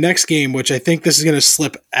 the next game, which I think this is going to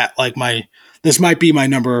slip at this might be my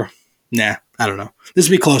number. Nah, I don't know. This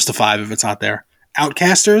would be close to 5 if it's not there.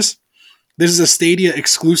 Outcasters. This is a Stadia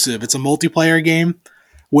exclusive. It's a multiplayer game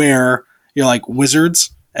where you're like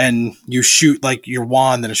wizards and you shoot like your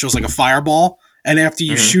wand and it shows like a fireball. And after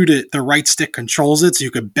you shoot it, the right stick controls it so you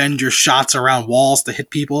can bend your shots around walls to hit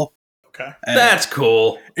people. Okay. And that's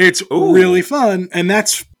cool. It's really fun. And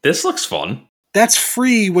this looks fun. That's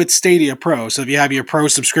free with Stadia Pro. So if you have your Pro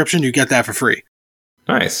subscription, you get that for free.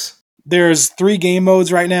 Nice. There's 3 game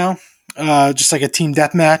modes right now. Just like a team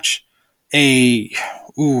deathmatch. I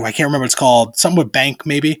can't remember what it's called. Something with bank,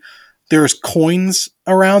 maybe. There's coins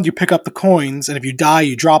around. You pick up the coins, and if you die,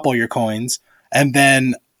 you drop all your coins. And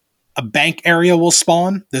then a bank area will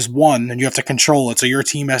spawn. There's one, and you have to control it. So your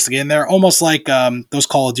team has to get in there. Almost like those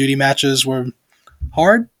Call of Duty matches were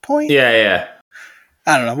hard point? Yeah.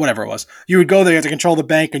 I don't know, whatever it was. You would go there, you have to control the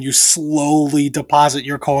bank, and you slowly deposit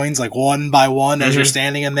your coins, like one by one, as you're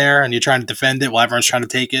standing in there, and you're trying to defend it while everyone's trying to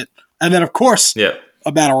take it. And then, of course,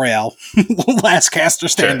 a battle royale. Last caster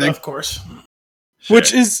standing. Sure, of course. Sure.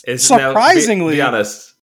 Which is surprisingly... Be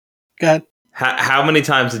honest. Go ahead. How many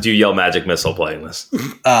times did you yell Magic Missile playing this?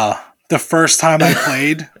 The first time I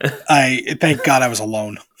played, thank God I was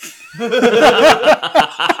alone.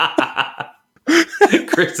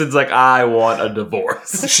 Kristen's like, I want a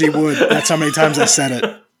divorce. She would. That's how many times I said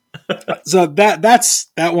it. So that's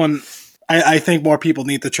that one. I think more people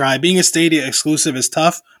need to try. Being a Stadia exclusive is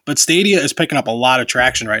tough, but Stadia is picking up a lot of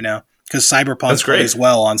traction right now because Cyberpunk plays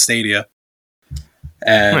well on Stadia.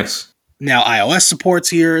 And nice. Now iOS support's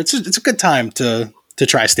here. It's a good time to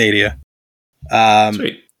try Stadia.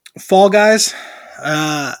 Sweet. Fall Guys,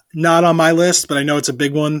 not on my list, but I know it's a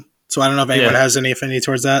big one, so I don't know if anyone has any affinity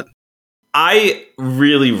towards that. I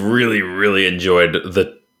really, really, really enjoyed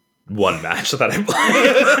the one match that I played.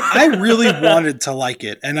 I really wanted to like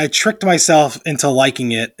it, and I tricked myself into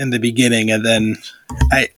liking it in the beginning, and then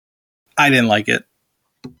I didn't like it.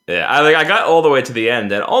 Yeah, I got all the way to the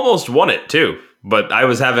end and almost won it too, but I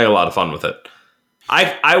was having a lot of fun with it.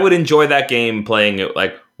 I would enjoy that game playing it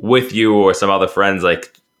like with you or some other friends,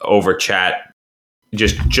 like over chat,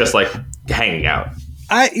 just like hanging out.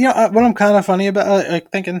 What I'm kind of funny about,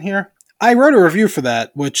 thinking here. I wrote a review for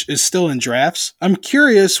that, which is still in drafts. I'm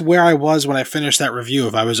curious where I was when I finished that review,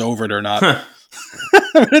 if I was over it or not. I'm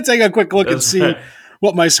going to take a quick look and see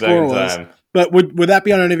what my score was. But would that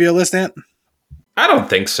be on any of your list, Ant? I don't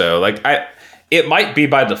think so. Like it might be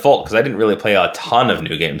by default because I didn't really play a ton of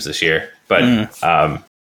new games this year. But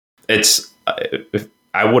it's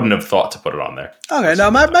I wouldn't have thought to put it on there. Okay,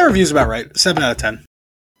 no, my review's about right. 7 out of 10.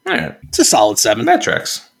 All right. It's a solid 7. That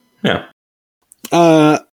tracks. Yeah.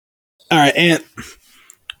 All right, Ant,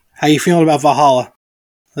 how you feeling about Valhalla?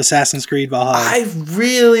 Assassin's Creed Valhalla. I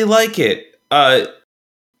really like it. I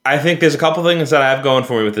think there's a couple things that I have going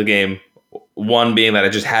for me with the game. One being that I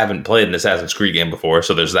just haven't played an Assassin's Creed game before,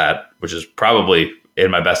 so there's that, which is probably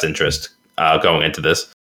in my best interest going into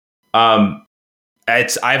this.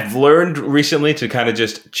 I've learned recently to kind of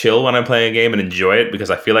just chill when I'm playing a game and enjoy it because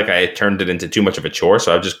I feel like I turned it into too much of a chore.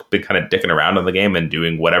 So I've just been kind of dicking around in the game and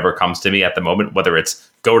doing whatever comes to me at the moment, whether it's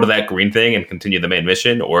go to that green thing and continue the main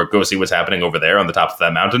mission or go see what's happening over there on the top of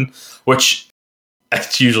that mountain, which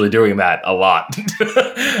it's usually doing that a lot.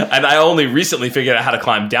 And I only recently figured out how to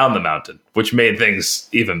climb down the mountain, which made things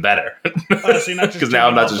even better. Because now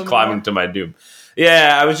I'm not just climbing to my doom.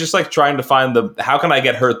 Yeah, I was just like trying to find how can I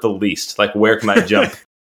get hurt the least? Like where can I jump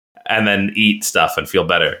and then eat stuff and feel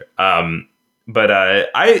better? But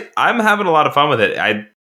I'm having a lot of fun with it.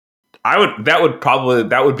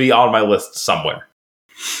 That would be on my list somewhere.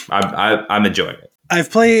 I'm enjoying it. I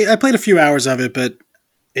played a few hours of it, but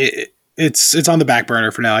it's on the back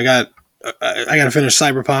burner for now. I got to finish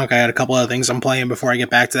Cyberpunk. I had a couple other things I'm playing before I get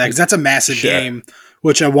back to that because that's a massive game,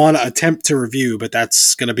 which I want to attempt to review, but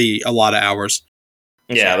that's going to be a lot of hours.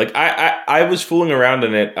 Yeah, like I was fooling around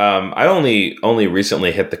in it. I only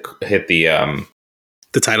recently hit the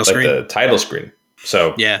title screen. The title screen.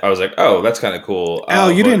 So yeah, I was like, oh, that's kind of cool.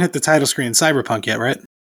 You didn't hit the title screen in Cyberpunk yet, right?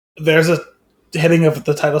 There's a hitting of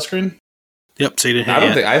the title screen. Yep. So you didn't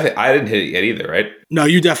hit it yet. I didn't hit it yet either, right? No,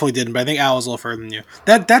 you definitely didn't. But I think Al was a little further than you.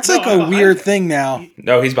 That's like a weird thing now.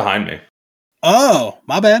 No, he's behind me. Oh,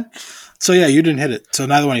 my bad. So yeah, you didn't hit it. So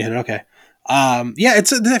neither one of you hit it. Okay. I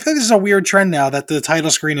feel like this is a weirard trend now that the title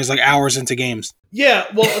screen is like hours into games. Yeah,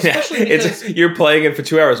 well, especially because you're playing it for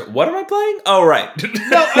 2 hours. What am I playing? Oh, right.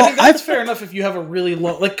 No, I think that's fair enough if you have a really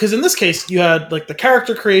long, like, because in this case you had like the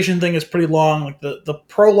character creation thing is pretty long. Like the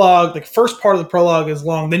prologue, the first part of the prologue is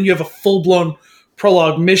long. Then you have a full blown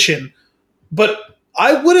prologue mission. But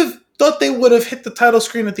I would have thought they would have hit the title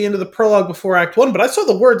screen at the end of the prologue before Act 1. But I saw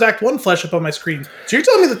the words Act 1 flash up on my screen. So you're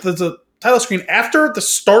telling me that there's a title screen after the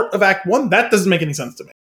start of Act 1? That doesn't make any sense to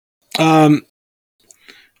me.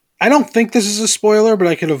 I don't think this is a spoiler, but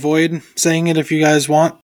I could avoid saying it if you guys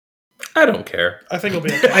want. I don't care. I think it'll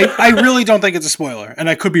be okay. I really don't think it's a spoiler, and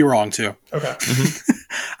I could be wrong too. Okay.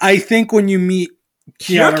 I think when you meet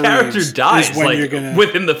Keanu your character Reeves dies when like you're gonna...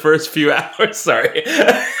 within the first few hours. Sorry,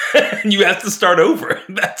 you have to start over.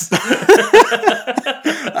 That's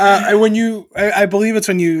I believe it's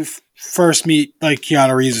when you first meet like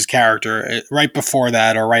Keanu Reeves' character. Right before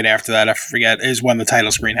that or right after that, I forget, is when the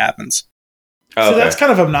title screen happens. So that's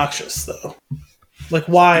kind of obnoxious, though. Like,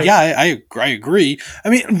 why? Yeah, I agree. I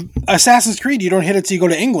mean, Assassin's Creed, you don't hit it till you go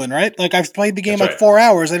to England, right? Like, I've played the game 4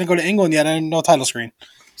 hours. I didn't go to England yet. I didn't know title screen.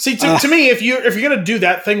 See, to me, if you're gonna do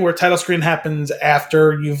that thing where title screen happens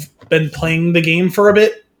after you've been playing the game for a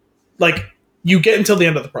bit, like, you get until the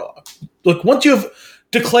end of the prologue. Look, once you've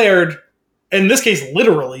declared, in this case,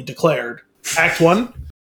 literally declared, Act 1,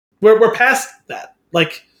 we're past that.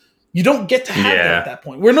 Like, you don't get to have that at that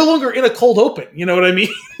point. We're no longer in a cold open. You know what I mean?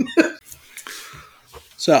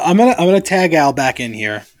 So I'm gonna tag Al back in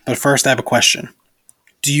here, but first I have a question.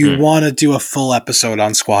 Do you want to do a full episode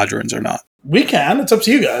on Squadrons or not? We can. It's up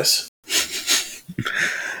to you guys.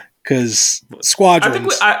 Because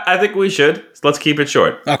Squadrons... I think we should. Let's keep it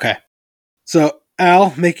short. Okay. So,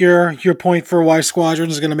 Al, make your point for why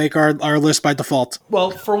Squadrons is going to make our list by default.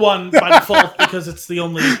 Well, for one, by default, because it's the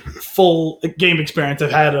only full game experience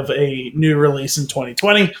I've had of a new release in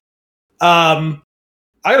 2020.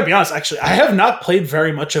 I gotta be honest, actually, I have not played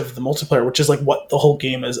very much of the multiplayer, which is like what the whole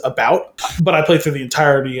game is about. But I played through the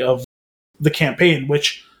entirety of the campaign,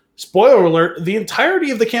 which, spoiler alert, the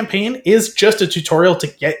entirety of the campaign is just a tutorial to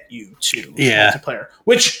get you to multiplayer.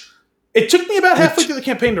 Which, it took me about halfway through the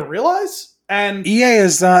campaign to realize. And EA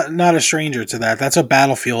is not a stranger to that. That's a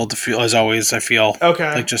Battlefield as always, I feel.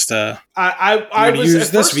 Okay. Like just I was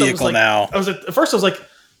use this vehicle now. At first I was like,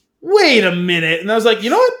 wait a minute. And I was like,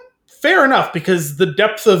 you know what? Fair enough, because the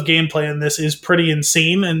depth of gameplay in this is pretty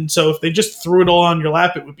insane, and so if they just threw it all on your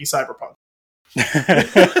lap, it would be Cyberpunk.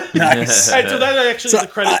 Nice. And so that actually is a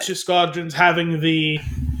credit to Squadrons having the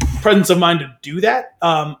presence of mind to do that.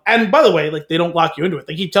 And by the way, like, they don't lock you into it.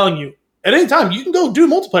 They keep telling you, at any time, you can go do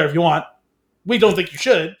multiplayer if you want. We don't think you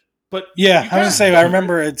should, but yeah, I was going to say, I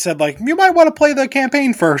remember it said, like, you might want to play the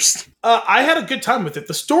campaign first. I had a good time with it.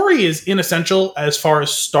 The story is inessential as far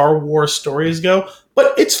as Star Wars stories go,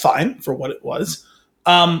 but it's fine for what it was.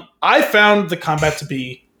 I found the combat to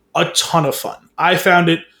be a ton of fun. I found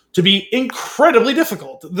it to be incredibly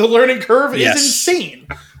difficult. The learning curve is insane.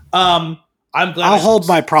 I'm glad I'll hold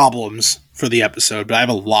my problems for the episode, but I have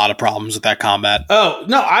a lot of problems with that combat. Oh,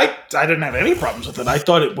 no, I didn't have any problems with it. I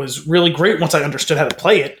thought it was really great once I understood how to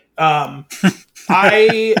play it.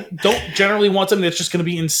 I don't generally want something that's just going to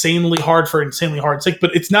be insanely hard for insanely hard's sake,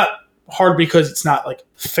 but it's not hard because it's not like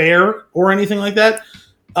fair or anything like that.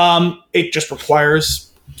 It just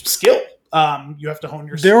requires skill. You have to hone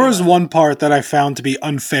your skill. There was one part that I found to be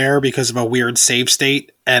unfair because of a weird save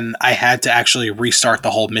state, and I had to actually restart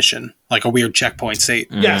the whole mission, like a weird checkpoint state.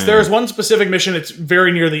 Yes, there is one specific mission. It's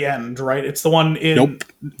very near the end, right? It's the one in... Nope,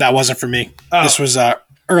 that wasn't for me. Oh. This was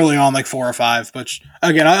early on, like 4 or 5. But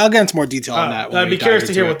again, I'll get into more detail on that. I'd be curious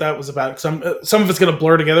to hear what that was about, because some of it's going to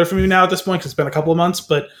blur together for me now at this point, because it's been a couple of months.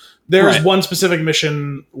 But there's one specific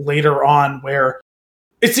mission later on where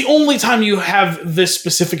it's the only time you have this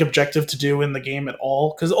specific objective to do in the game at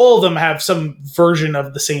all, because all of them have some version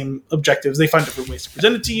of the same objectives. They find different ways to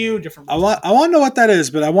present it to you. I want to know what that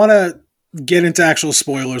is, but I want to get into actual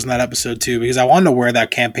spoilers in that episode too, because I want to know where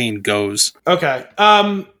that campaign goes. Okay.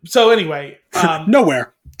 So anyway,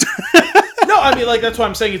 nowhere. No, I mean, like, that's why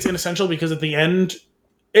I'm saying it's inessential, because at the end,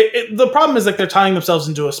 the problem is, like, they're tying themselves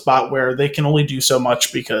into a spot where they can only do so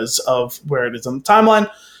much because of where it is on the timeline.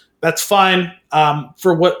 That's fine.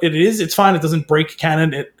 For what it is, it's fine. It doesn't break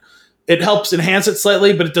canon. It helps enhance it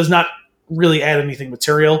slightly, but it does not really add anything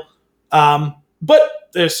material. But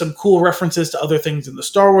there's some cool references to other things in the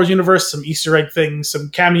Star Wars universe, some Easter egg things, some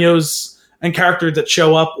cameos and characters that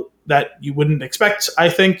show up that you wouldn't expect, I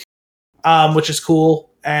think, which is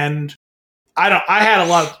cool. And I had a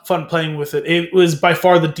lot of fun playing with it. It was by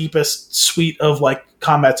far the deepest suite of, like,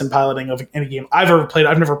 combats and piloting of any game I've ever played.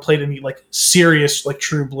 I've never played any, like, serious, like,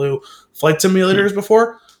 true blue flight simulators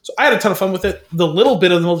before. So I had a ton of fun with it. The little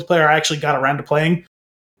bit of the multiplayer I actually got around to playing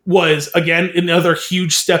was, again, another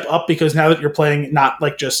huge step up, because now that you're playing not,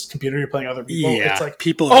 like, just computer, you're playing other people. Yeah, it's like,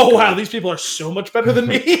 people. Oh, wow, these people are so much better than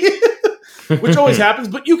me. Which always happens,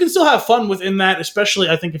 but you can still have fun within that, especially,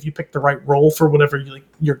 I think, if you pick the right role for whatever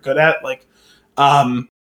you're good at. Like, I don't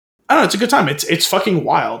know, it's a good time. It's fucking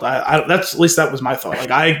wild. That's, at least that was my thought.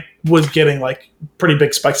 Like, I was getting, like, pretty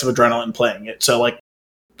big spikes of adrenaline playing it. So, like,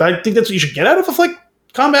 I think that's what you should get out of a, like,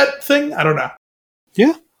 combat thing. I don't know.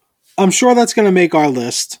 Yeah. I'm sure that's going to make our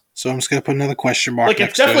list. So I'm just going to put another question mark. Like,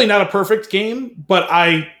 it's definitely not a perfect game, but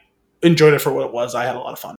I enjoyed it for what it was. I had a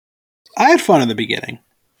lot of fun. I had fun in the beginning,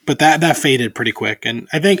 but that faded pretty quick. And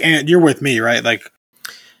I think, Ant, you're with me, right? Like,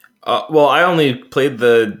 well, I only played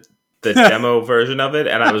the demo version of it,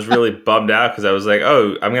 and I was really bummed out because I was like,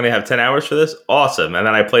 "Oh, I'm gonna have 10 hours for this, awesome!" And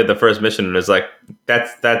then I played the first mission, and it was like,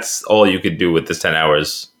 "That's all you could do with this 10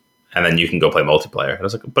 hours." And then you can go play multiplayer. And I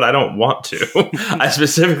was like, but I don't want to. I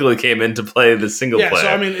specifically came in to play the single player. Yeah, so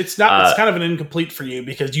I mean, it's kind of an incomplete for you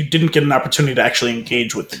because you didn't get an opportunity to actually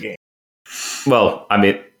engage with the game. Well, I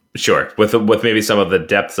mean, sure, with maybe some of the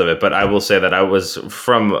depths of it, but I will say that I was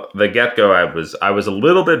from the get-go. I was a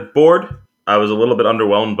little bit bored. I was a little bit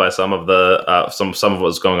underwhelmed by some of the some of what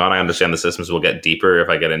was going on. I understand the systems will get deeper if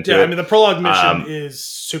I get into it. Yeah, I mean, the prologue mission is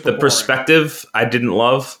super. The boring. Perspective I didn't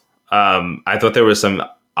love. I thought there was some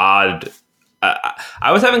odd.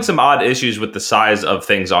 I was having some odd issues with the size of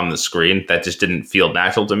things on the screen that just didn't feel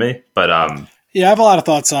natural to me. But yeah, I have a lot of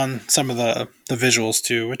thoughts on some of the visuals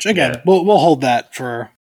too. Which again, we'll hold that for.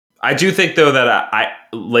 I do think though that I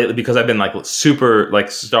lately, because I've been like super,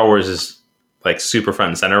 like Star Wars is like super front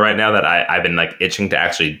and center right now, that I've been like itching to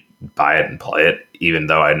actually buy it and play it, even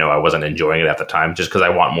though I know I wasn't enjoying it at the time, just because I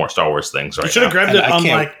want more Star Wars things right now. You should have grabbed it on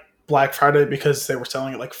like Black Friday because they were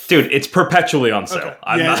selling it like... Dude, it's perpetually on sale.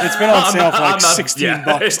 Okay. It's been on sale for like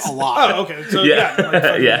 $16 a lot. Oh, okay. So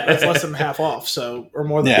it's less than half off, so or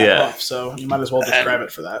more than half off, so you might as well just grab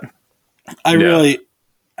it for that.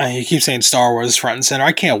 You keep saying Star Wars is front and center.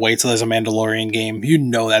 I can't wait till there's a Mandalorian game. You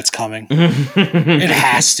know that's coming. It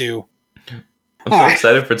has to. I'm so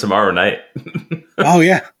excited for tomorrow night. Oh,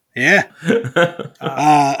 yeah. Yeah.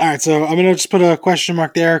 All right, so I'm going to just put a question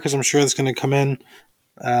mark there because I'm sure that's going to come in.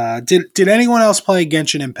 Did anyone else play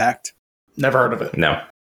Genshin Impact? Never heard of it. No.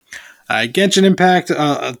 Genshin Impact,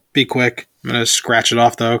 be quick. I'm going to scratch it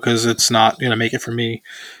off, though, because it's not going to make it for me.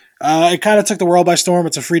 It kind of took the world by storm.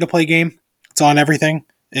 It's a free-to-play game. It's on everything.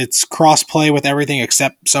 It's cross-play with everything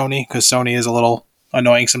except Sony, because Sony is a little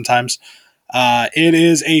annoying sometimes. It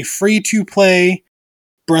is a free-to-play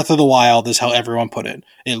Breath of the Wild is how everyone put it.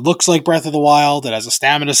 It looks like Breath of the Wild. It has a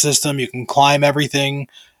stamina system. You can climb everything.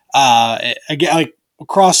 Again, like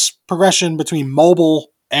cross progression between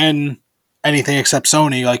mobile and anything except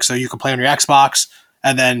Sony. Like, so you can play on your Xbox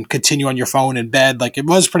and then continue on your phone in bed. Like, it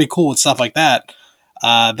was pretty cool with stuff like that.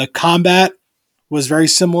 The combat was very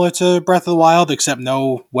similar to Breath of the Wild, except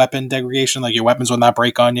no weapon degradation. Like, your weapons would not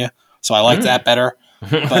break on you. So I like that better.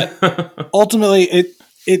 But ultimately,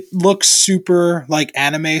 it looks super like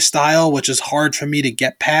anime style, which is hard for me to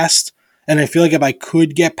get past. And I feel like if I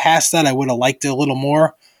could get past that, I would have liked it a little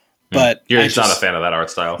more. But you're just not a fan of that art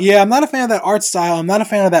style. Yeah, I'm not a fan of that art style. I'm not a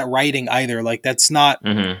fan of that writing either. Like, that's not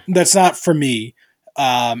for me.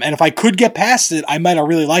 And if I could get past it, I might have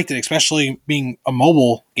really liked it, especially being a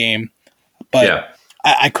mobile game. But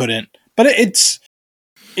I couldn't. But it's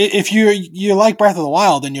if you like Breath of the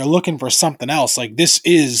Wild and you're looking for something else, like, this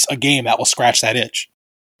is a game that will scratch that itch.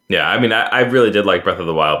 Yeah, I mean, I really did like Breath of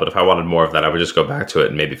the Wild, but if I wanted more of that, I would just go back to it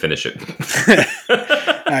and maybe finish it. All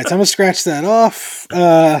right, so I'm going to scratch that off.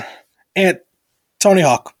 And Tony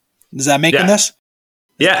Hawk, is that making this?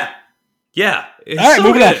 Yeah. All right,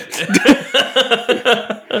 moving on.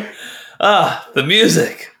 The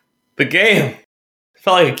music, the game.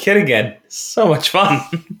 Felt like a kid again. So much fun.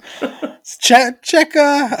 Check.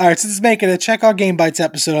 All right, so this is making it. Check our Game Bites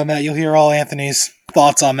episode on that. You'll hear all Anthony's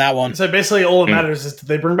thoughts on that one. So basically, all that matters is, did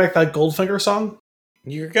they bring back that Goldfinger song?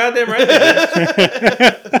 You're goddamn right.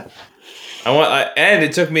 And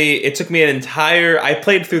it took me an entire. I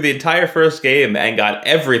played through the entire first game and got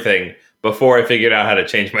everything before I figured out how to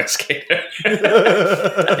change my skater.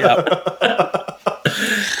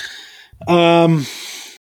 All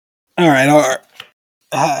right.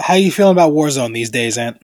 How you feeling about Warzone these days,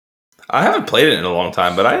 Ant? I haven't played it in a long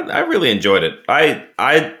time, but I really enjoyed it.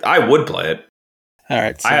 I would play it. All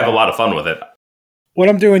right. So I have a lot of fun with it. What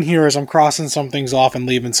I'm doing here is I'm crossing some things off and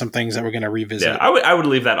leaving some things that we're going to revisit. Yeah, I would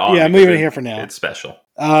leave that on. Yeah, I'm leaving it here for now. It's special.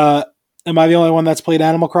 Am I the only one that's played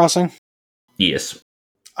Animal Crossing? Yes.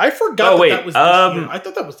 I forgot that was this year. I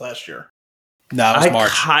thought that was last year. No, it was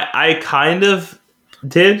March. I kind of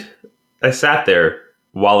did. I sat there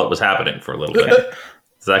while it was happening for a little bit.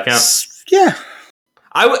 Does that count? Yeah.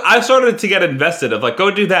 I started to get invested of like,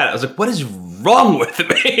 go do that. I was like, what is wrong with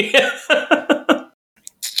me?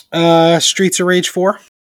 Streets of Rage 4.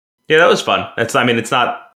 Yeah, that was fun. It's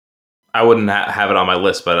not. I wouldn't have it on my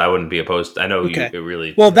list, but I wouldn't be opposed. I know you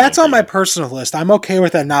really. Well, that's on my personal list. I'm okay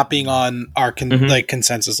with that not being on our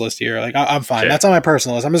consensus list here. Like, I'm fine. Sure. That's on my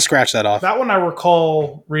personal list. I'm gonna scratch that off. That one I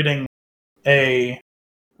recall reading a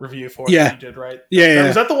review for it that you did, right? Yeah.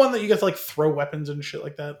 Was that the one that you get to like throw weapons and shit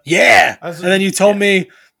like that? Yeah. And then you told me,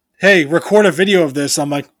 hey, record a video of this. I'm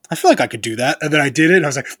like, I feel like I could do that. And then I did it, and I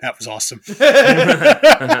was like, that was awesome.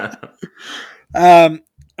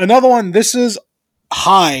 Another one, this is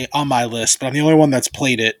high on my list, but I'm the only one that's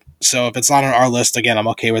played it. So if it's not on our list, again, I'm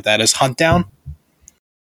okay with that, is Huntdown.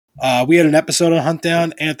 We had an episode on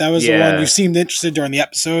Huntdown, and that was the one you seemed interested during the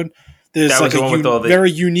episode. There's like a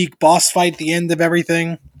very unique boss fight at the end of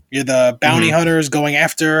everything. You're the bounty hunters going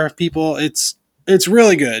after people. It's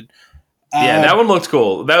really good. That one looked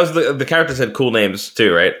cool. That was the characters had cool names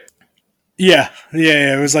too, right? Yeah.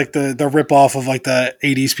 It was like the rip off of like the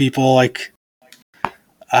 80s people. Like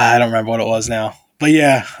I don't remember what it was now, but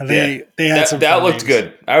they had some. That looked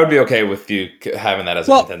good. I would be okay with you having that as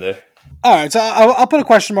a contender. All right, so I'll put a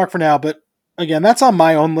question mark for now, but again, that's on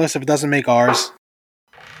my own list if it doesn't make ours.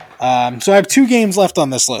 So I have 2 games left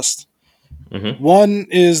on this list. Mm-hmm. One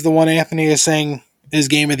is the one Anthony is saying is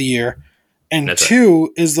game of the year, and that's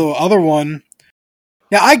 2 is the other one.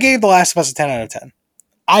 Now, I gave The Last of Us a 10 out of 10.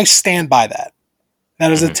 I stand by that.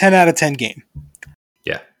 That is a 10 out of 10 game.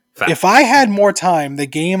 Yeah. Fact. If I had more time, the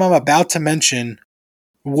game I'm about to mention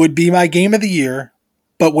would be my game of the year,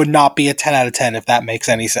 but would not be a 10 out of 10, if that makes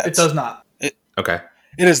any sense. It does not. Okay.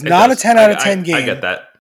 It is not a 10 out of 10 game. I get that.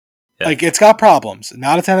 Yeah. Like, it's got problems.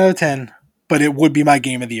 Not a 10 out of 10, but it would be my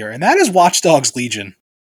game of the year. And that is Watch Dogs Legion.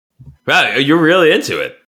 Wow, you're really into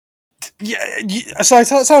it. Yeah. So I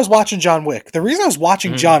was watching John Wick. The reason I was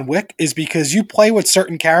watching John Wick is because you play with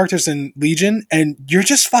certain characters in Legion, and you're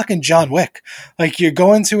just fucking John Wick. Like, you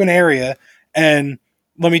go into an area, and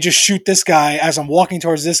let me just shoot this guy as I'm walking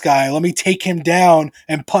towards this guy. Let me take him down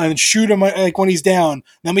and shoot him like when he's down.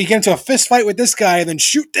 Then we get into a fist fight with this guy, and then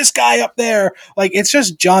shoot this guy up there. Like, it's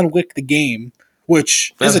just John Wick the game,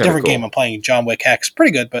 which is a different game. I'm playing John Wick Hex.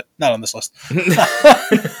 Pretty good, but not on this list.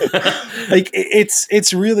 Like,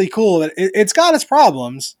 it's really cool. It's got its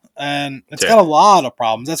problems, and it's got a lot of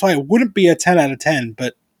problems. That's why it wouldn't be a 10 out of 10,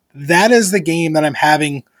 but that is the game that I'm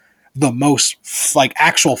having the most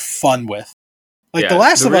actual fun with. Like, The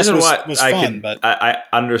Last of Us was fun, but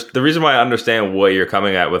the reason why I understand what you're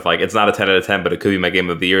coming at with, like, it's not a 10 out of 10, but it could be my game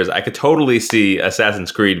of the year, is I could totally see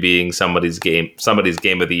Assassin's Creed being somebody's game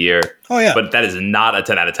of the year. Oh, yeah. But that is not a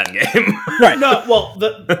 10 out of 10 game. Right. No, well,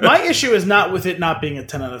 my issue is not with it not being a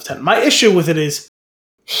 10 out of 10. My issue with it is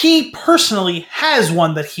he personally has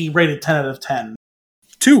one that he rated 10 out of 10.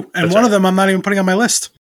 2, and one of them I'm not even putting on my list.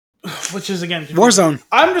 Which is, again, Warzone.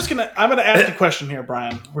 I'm gonna ask you a question here,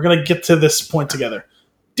 Brian. We're gonna get to this point together.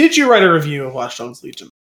 Did you write a review of Watch Dogs Legion?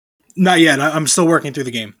 Not yet. I'm still working through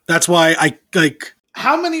the game. That's why I like.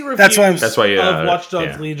 How many reviews of Watch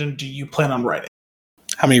Dogs Legion do you plan on writing?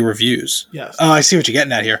 How many reviews? Yes. I see what you're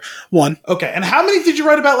getting at here. 1. Okay, and how many did you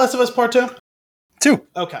write about Last of Us Part 2? 2.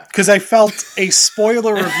 Okay. Because I felt a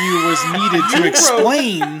spoiler review was needed to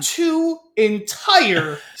explain 2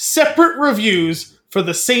 entire separate reviews for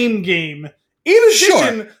the same game, in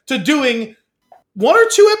addition to doing 1 or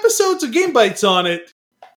 2 episodes of Game Bites on it.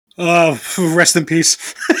 Rest in peace.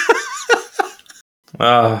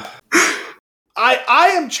 I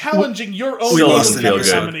am challenging your own game of the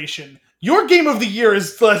year nomination. Your game of the year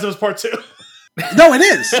is The Last of Us Part 2. No, it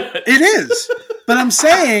is. It is. But I'm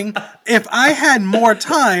saying, if I had more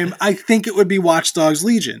time, I think it would be Watch Dogs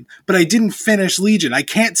Legion. But I didn't finish Legion. I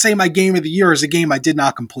can't say my game of the year is a game I did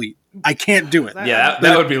not complete. I can't do it. Yeah,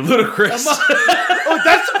 that would be ludicrous. That's the part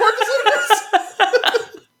that's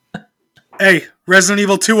ludicrous? Hey, Resident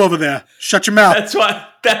Evil 2 over there. Shut your mouth.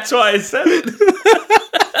 That's why I said it.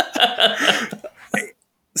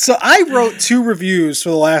 So I wrote 2 reviews for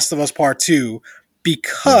The Last of Us Part 2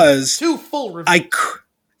 because 2 full reviews.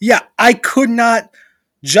 I could not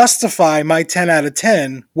justify my 10 out of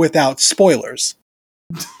 10 without spoilers.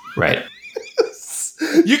 Right.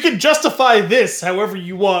 You can justify this however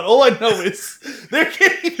you want. All I know is there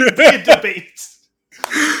can't even be a debate.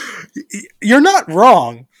 You're not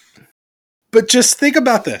wrong. But just think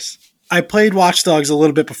about this. I played Watch Dogs a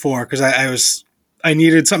little bit before because I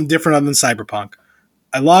needed something different other than Cyberpunk.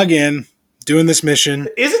 I log in, doing this mission.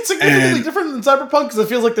 Is it significantly different than Cyberpunk? Because it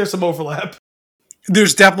feels like there's some overlap.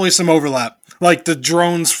 There's definitely some overlap. Like the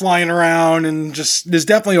drones flying around and there's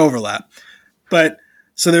definitely overlap. But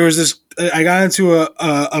so there was this, I got into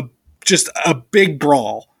a big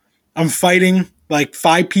brawl. I'm fighting like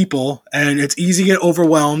 5 people and it's easy to get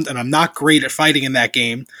overwhelmed and I'm not great at fighting in that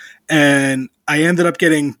game. And I ended up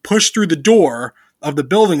getting pushed through the door of the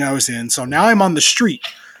building I was in. So now I'm on the street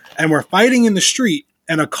and we're fighting in the street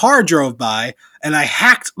and a car drove by, and I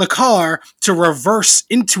hacked the car to reverse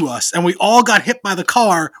into us, and we all got hit by the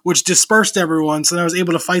car, which dispersed everyone, so I was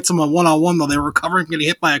able to fight someone one-on-one while they were recovering from getting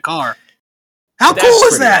hit by a car. How cool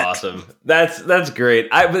is that? Awesome. That's great.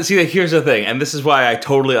 But see, here's the thing, and this is why I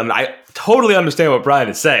totally understand what Brian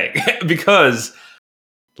is saying, because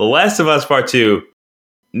The Last of Us Part 2,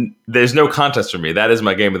 there's no contest for me. That is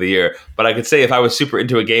my game of the year. But I could say if I was super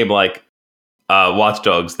into a game like Watch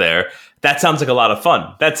Dogs there, that sounds like a lot of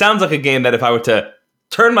fun. That sounds like a game that if I were to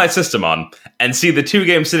turn my system on and see the two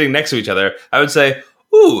games sitting next to each other, I would say,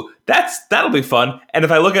 ooh, that'll be fun. And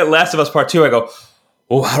if I look at Last of Us Part 2, I go,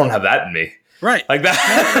 oh, I don't have that in me. Right. Like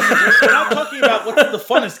that. We're not talking about what's the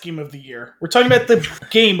funnest game of the year. We're talking about the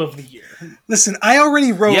game of the year. Listen, I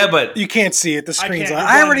already wrote... Yeah, but... You can't see it. The screen's on.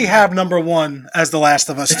 I already have number 1 as The Last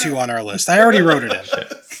of Us 2 on our list. I already wrote it in.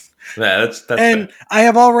 Yeah, that's and fair. I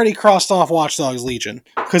have already crossed off Watch Dogs Legion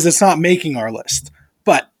because it's not making our list.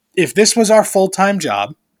 But if this was our full-time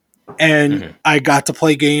job and I got to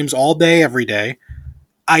play games all day, every day,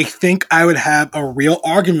 I think I would have a real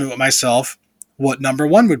argument with myself what number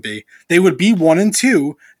 1 would be. They would be 1 and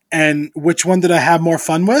 2, and which one did I have more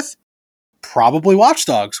fun with? Probably Watch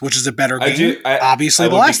Dogs, which is a better game. Obviously,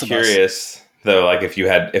 The Last of Us. I'm curious though, like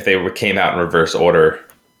if they came out in reverse order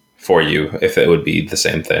for you, if it would be the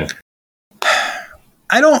same thing.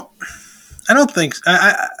 I don't think.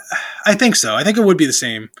 I think so. I think it would be the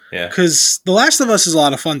same. Yeah. Because The Last of Us is a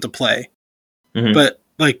lot of fun to play, but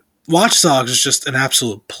like Watch Dogs is just an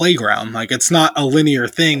absolute playground. Like it's not a linear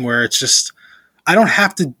thing where it's just. I don't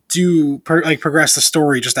have to progress the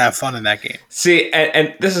story just to have fun in that game. See,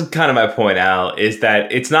 and this is kind of my point, Al, is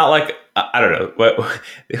that it's not like, I don't know,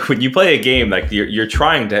 when you play a game, like you're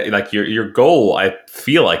trying to, like your goal, I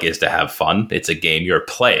feel like, is to have fun. It's a game you're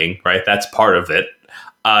playing, right? That's part of it.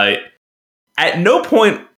 At no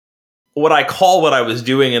point would I call what I was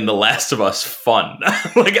doing in The Last of Us fun.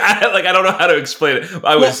 I don't know how to explain it.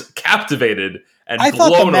 I was captivated. I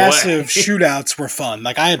thought the massive shootouts were fun.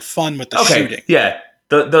 Like I had fun with the shooting. Yeah,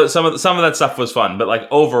 some of that stuff was fun, but like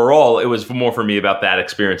overall, it was more for me about that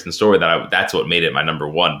experience and story that's what made it my number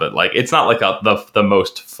 1. But like, it's not like the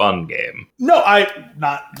most fun game. No,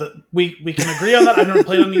 we can agree on that. I've never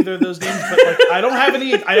played on either of those games, but like,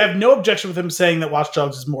 I have no objection with him saying that Watch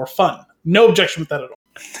Dogs is more fun. No objection with that at all.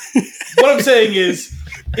 What I'm saying is,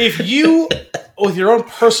 if you, with your own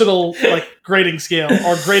personal like grading scale,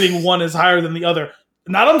 or grading one is higher than the other,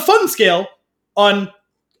 not on fun scale, on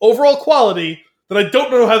overall quality, then I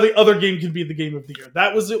don't know how the other game can be the game of the year.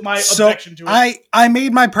 That was my objection to it. I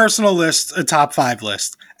made my personal list a top 5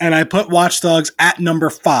 list, and I put Watch Dogs at number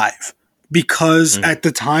 5 because at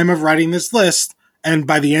the time of writing this list, and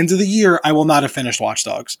by the end of the year, I will not have finished Watch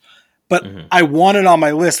Dogs. But I want it on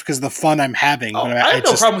my list because of the fun I'm having. I have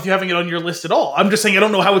no problem with you having it on your list at all. I'm just saying I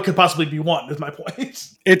don't know how it could possibly be 1, is my point.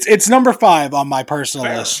 It's number 5 on my personal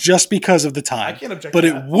list just because of the time. I can't object to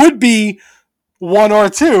that. But it would be 1 or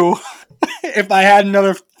 2 if I had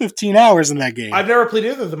another 15 hours in that game. I've never played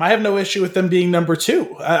either of them. I have no issue with them being number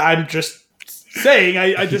 2. I'm just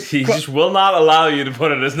saying he just will not allow you to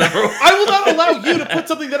put it as number 1. I will not allow you to put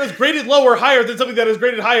something that is graded low or higher than something that is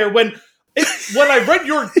graded higher when I read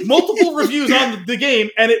your multiple reviews on the game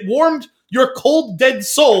and it warmed your cold, dead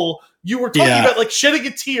soul, you were talking about like shedding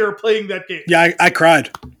a tear playing that game. Yeah, I cried.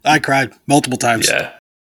 I cried multiple times.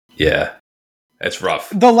 Yeah. It's rough.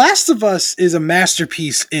 The Last of Us is a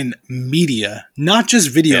masterpiece in media, not just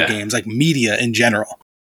video games, like media in general.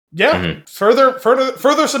 Yeah. Further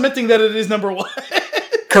cementing that it is number 1.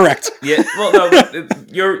 Correct. Yeah. Well, no,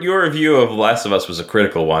 your review of Last of Us was a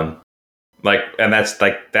critical one. Like, and that's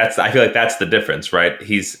I feel like that's the difference, right?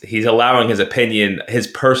 He's allowing his opinion, his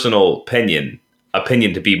personal opinion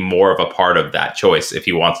to be more of a part of that choice. If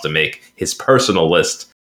he wants to make his personal list,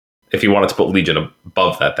 if he wanted to put Legion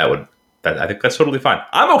above that I think that's totally fine.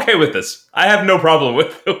 I'm okay with this. I have no problem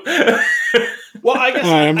with it. Well, I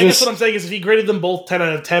guess what I'm saying is if he graded them both 10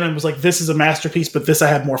 out of 10 and was like, this is a masterpiece, but this I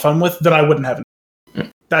had more fun with, then I wouldn't have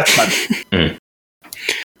it. That's fun.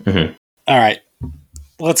 All right.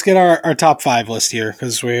 Let's get our top 5 list here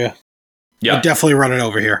because we're definitely running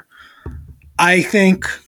over here. I think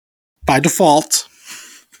by default,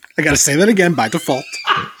 I got to say that again, by default,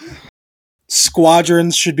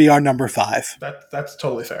 Squadrons should be our number 5. That's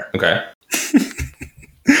totally fair. Okay.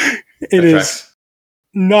 It is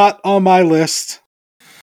not on my list.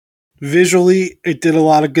 Visually, it did a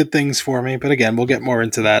lot of good things for me, but again, we'll get more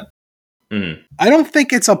into that. I don't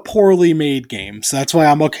think it's a poorly made game, so that's why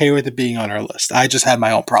I'm okay with it being on our list. I just had my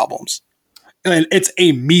own problems. And it's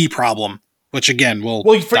a me problem which again well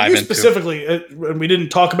for dive you into. Specifically, and we didn't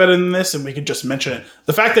talk about it in this, and we could just mention it.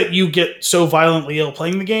 The fact that you get so violently ill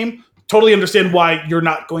playing the game, totally understand why you're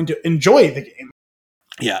not going to enjoy the game.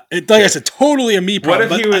 Yeah, I said, totally a me problem.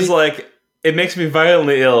 What if he was like, it makes me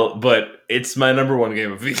violently ill, but it's my number one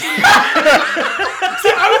game of the year? See,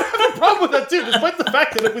 I would have a problem with that too, despite the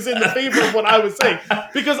fact that it was in the favor of what I was saying,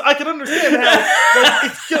 because I can understand how,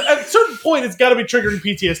 at a certain point, it's got to be triggering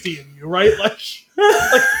PTSD in you, right? Like,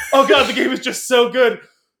 oh god, the game is just so good.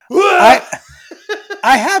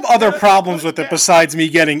 I have other problems with it besides me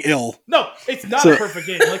getting ill. No, it's not a perfect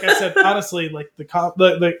game. Like I said, honestly, like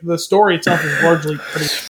the story itself is largely pretty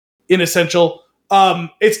inessential.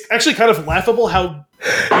 It's actually kind of laughable how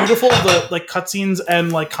beautiful the cutscenes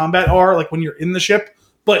and like combat are, like when you're in the ship,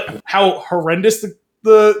 but how horrendous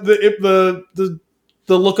the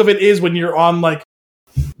look of it is when you're on like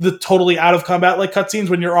the totally out of combat like cutscenes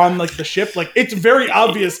when you're on like the ship. Like it's very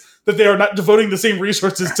obvious that they are not devoting the same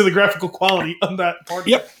resources to the graphical quality on that part.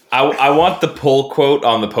 Yep. I want the pull quote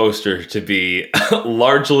on the poster to be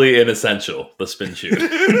largely inessential, the spin shoot.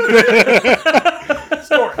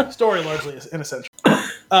 Story largely is inessential.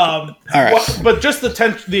 All right. But just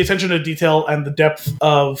the attention to detail and the depth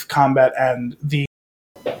of combat and the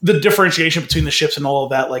differentiation between the ships and all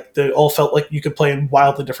of that, like they all felt like you could play in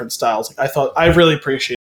wildly different styles. Like, I really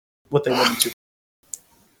appreciate what they went into.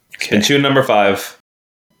 Spin shoot number 5.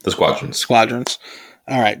 The Squadrons.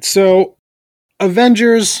 All right. So,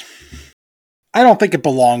 Avengers, I don't think it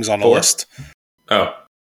belongs on a list. Oh.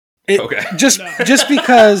 Okay. Just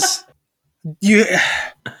because you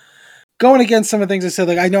going against some of the things I said,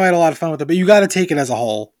 like I know I had a lot of fun with it, but you got to take it as a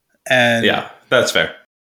whole. And yeah, that's fair.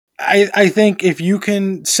 I think if you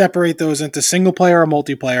can separate those into single player or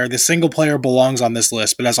multiplayer, the single player belongs on this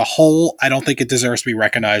list, but as a whole, I don't think it deserves to be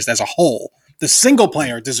recognized as a whole. The single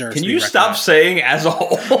player deserves to be recognized. Can you stop saying as a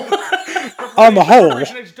whole? On the whole.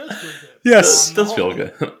 Yes. It does feel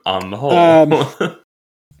good. On the whole. All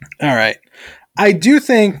right. I do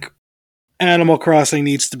think Animal Crossing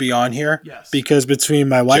needs to be on here. Yes. Because between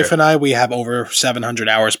my wife and I, we have over 700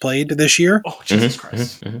 hours played this year. Oh, Jesus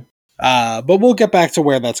Christ. But we'll get back to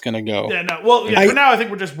where that's going to go. Yeah, no. Well, yeah, for now, I think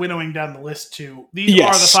we're just winnowing down the list to these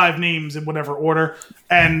are the 5 names in whatever order.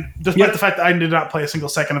 And despite the fact that I did not play a single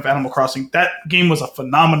second of Animal Crossing, that game was a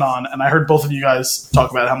phenomenon. And I heard both of you guys talk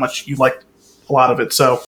about how much you liked a lot of it.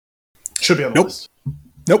 So, should be on the list.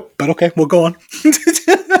 Nope. But okay, we'll go on.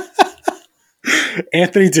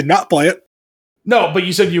 Anthony did not play it. No, but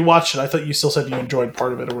you said you watched it. I thought you still said you enjoyed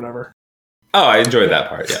part of it or whatever. Oh, I enjoyed that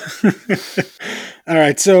part, yeah. All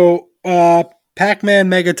right, so Pac-Man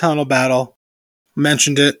Mega Tunnel Battle.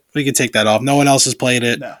 Mentioned it. We can take that off. No one else has played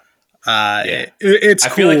it. No. It's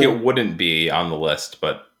cool. I feel like it wouldn't be on the list,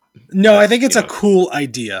 but... No, I think it's a cool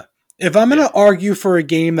idea. If I'm going to argue for a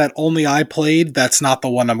game that only I played, that's not the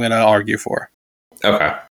one I'm going to argue for.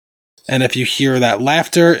 Okay. And if you hear that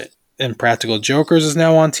laughter, Impractical Jokers is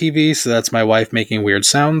now on TV, so that's my wife making weird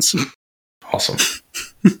sounds. Awesome.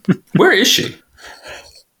 Where is she?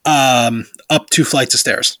 Up 2 flights of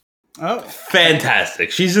stairs. Oh,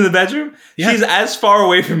 fantastic! She's in the bedroom. Yeah. She's as far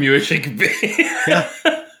away from you as she can be. Yeah.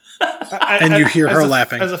 And you hear her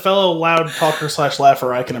laughing. As a fellow loud talker /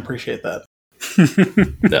 laugher, I can appreciate that.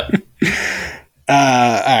 No.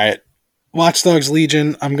 All right. Watch Dogs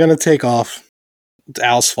Legion. I'm gonna take off. It's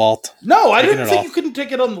Al's fault. No, I didn't think you couldn't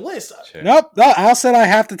take it on the list. Sure. Nope. No, Al said I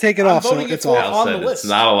have to take it off, so it's off. Al said it's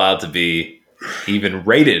not allowed to be even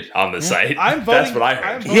rated on the site. That's what I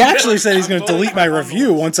heard. He actually said he's going to delete my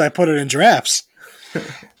review once I put it in drafts.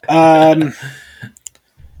 I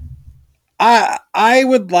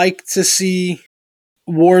would like to see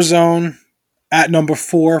Warzone at number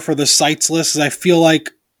 4 for the sites list. I feel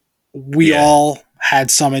like we all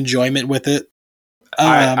had some enjoyment with it.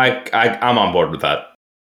 I'm on board with that.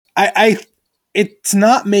 It's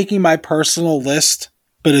not making my personal list,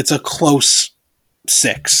 but it's a close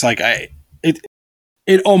 6. Like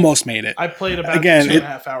it almost made it. I played about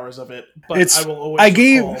 2.5 hours of it, but I will always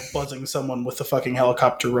recall buzzing someone with the fucking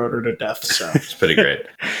helicopter rotor to death. So it's pretty great.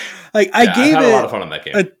 I gave had it a lot of fun on that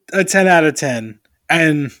game. A 10 out of 10,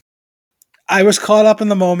 and I was caught up in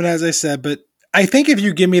the moment, as I said. But I think if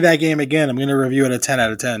you give me that game again, I'm going to review it a 10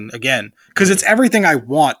 out of 10 again because it's everything I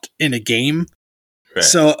want in a game. Right.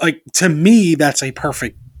 So, like to me, that's a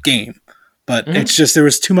perfect game. But it's just there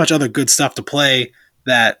was too much other good stuff to play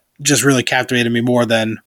that just really captivated me more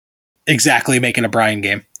than exactly making a Brian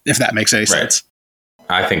game, if that makes any sense.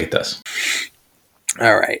 I think it does.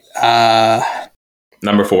 All right.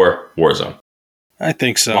 Number 4, Warzone. I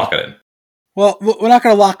think so. Lock it in. Well, we're not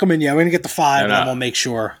going to lock them in yet. We're going to get the 5, and then we'll make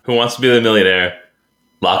sure. Who Wants to Be the Millionaire?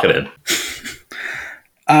 Lock it in.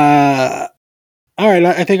 All right,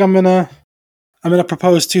 I think I'm gonna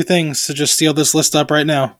propose two things to just steal this list up right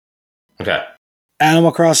now. Okay.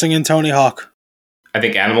 Animal Crossing and Tony Hawk. I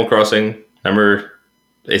think Animal Crossing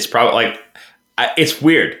it's probably like it's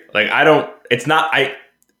weird. Like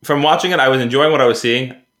from watching it, I was enjoying what I was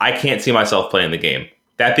seeing. I can't see myself playing the game.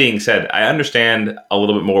 That being said, I understand a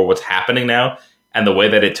little bit more what's happening now and the way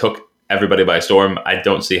that it took everybody by storm. I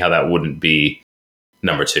don't see how that wouldn't be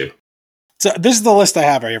number 2. So this is the list I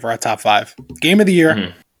have right here for our top 5. Game of the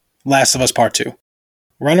year, Last of Us Part 2.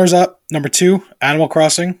 Runners up, number 2, Animal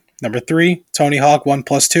Crossing. Number 3, Tony Hawk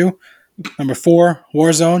 1+2. Number 4,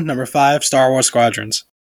 Warzone. Number 5, Star Wars Squadrons.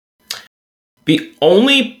 The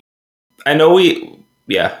only thing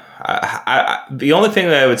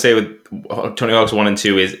that I would say with Tony Hawk's 1 and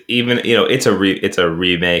 2 is even, it's a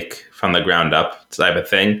remake from the ground up type of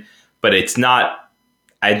thing, but it's not.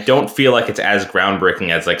 I don't feel like it's as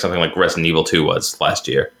groundbreaking as like something like Resident Evil 2 was last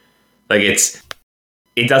year. Like it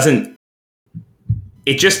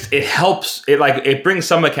helps. It brings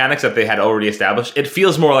some mechanics that they had already established. It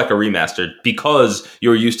feels more like a remaster because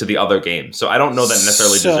you're used to the other games. So I don't know that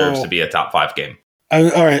necessarily deserves to be a top 5 game. All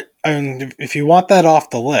right. If you want that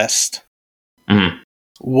off the list,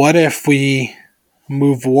 what if we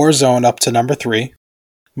move Warzone up to number 3,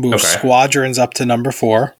 move Squadrons up to number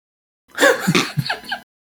 4?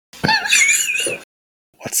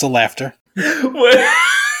 What's the laughter? What?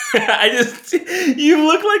 You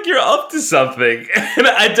look like you're up to something, and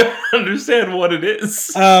I don't understand what it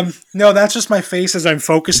is. No, that's just my face as I'm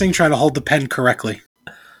focusing, trying to hold the pen correctly.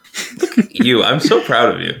 Look at you. I'm so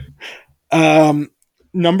proud of you.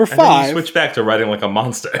 Number 5. And then you switch back to writing like a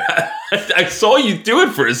monster. I saw you do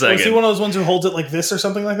it for a second. Was he one of those ones who holds it like this or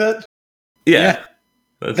something like that? Yeah.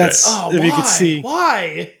 That's right. If you could see.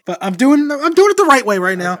 Why? But I'm doing it the right way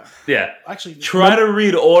right now. Okay. Yeah. Actually, try to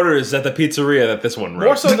read orders at the pizzeria that this one wrote.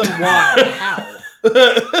 More so than why. How?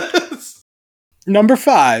 Number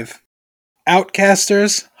 5.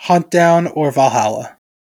 Outcasters, Huntdown, or Valhalla.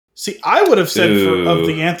 See, I would have said of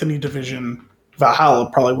the Anthony division,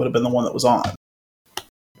 Valhalla probably would have been the one that was on.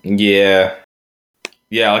 Yeah.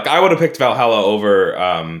 Yeah, like I would have picked Valhalla over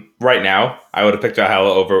right now. I would have picked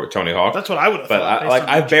Valhalla over Tony Hawk. That's what I would have thought.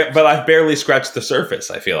 I've barely scratched the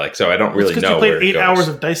surface, I feel like, so I don't really know. You played 8 hours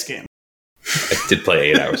of Dice Game. I did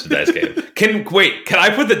play 8 hours of Dice Game. Can I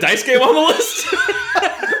put the Dice Game on the list?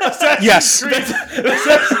 Yes.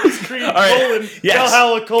 Assassin's Creed,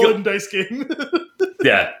 Valhalla, Dice Game.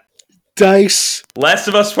 Yeah. Dice. Last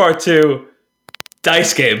of Us Part 2,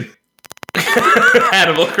 Dice Game.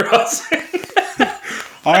 Animal Crossing.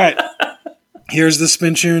 All right. Here's the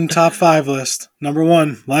Spin Tune top 5 list. Number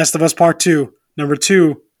 1, Last of Us Part 2. Number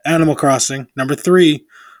 2, Animal Crossing. Number 3,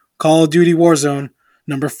 Call of Duty Warzone.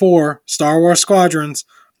 Number 4, Star Wars Squadrons.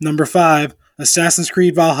 Number 5, Assassin's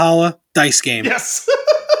Creed Valhalla, Dice Game. Yes.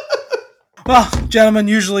 Well, gentlemen,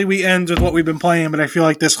 usually we end with what we've been playing, but I feel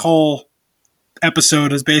like this whole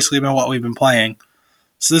episode has basically been what we've been playing.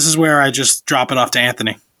 So this is where I just drop it off to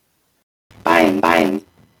Anthony. Bye.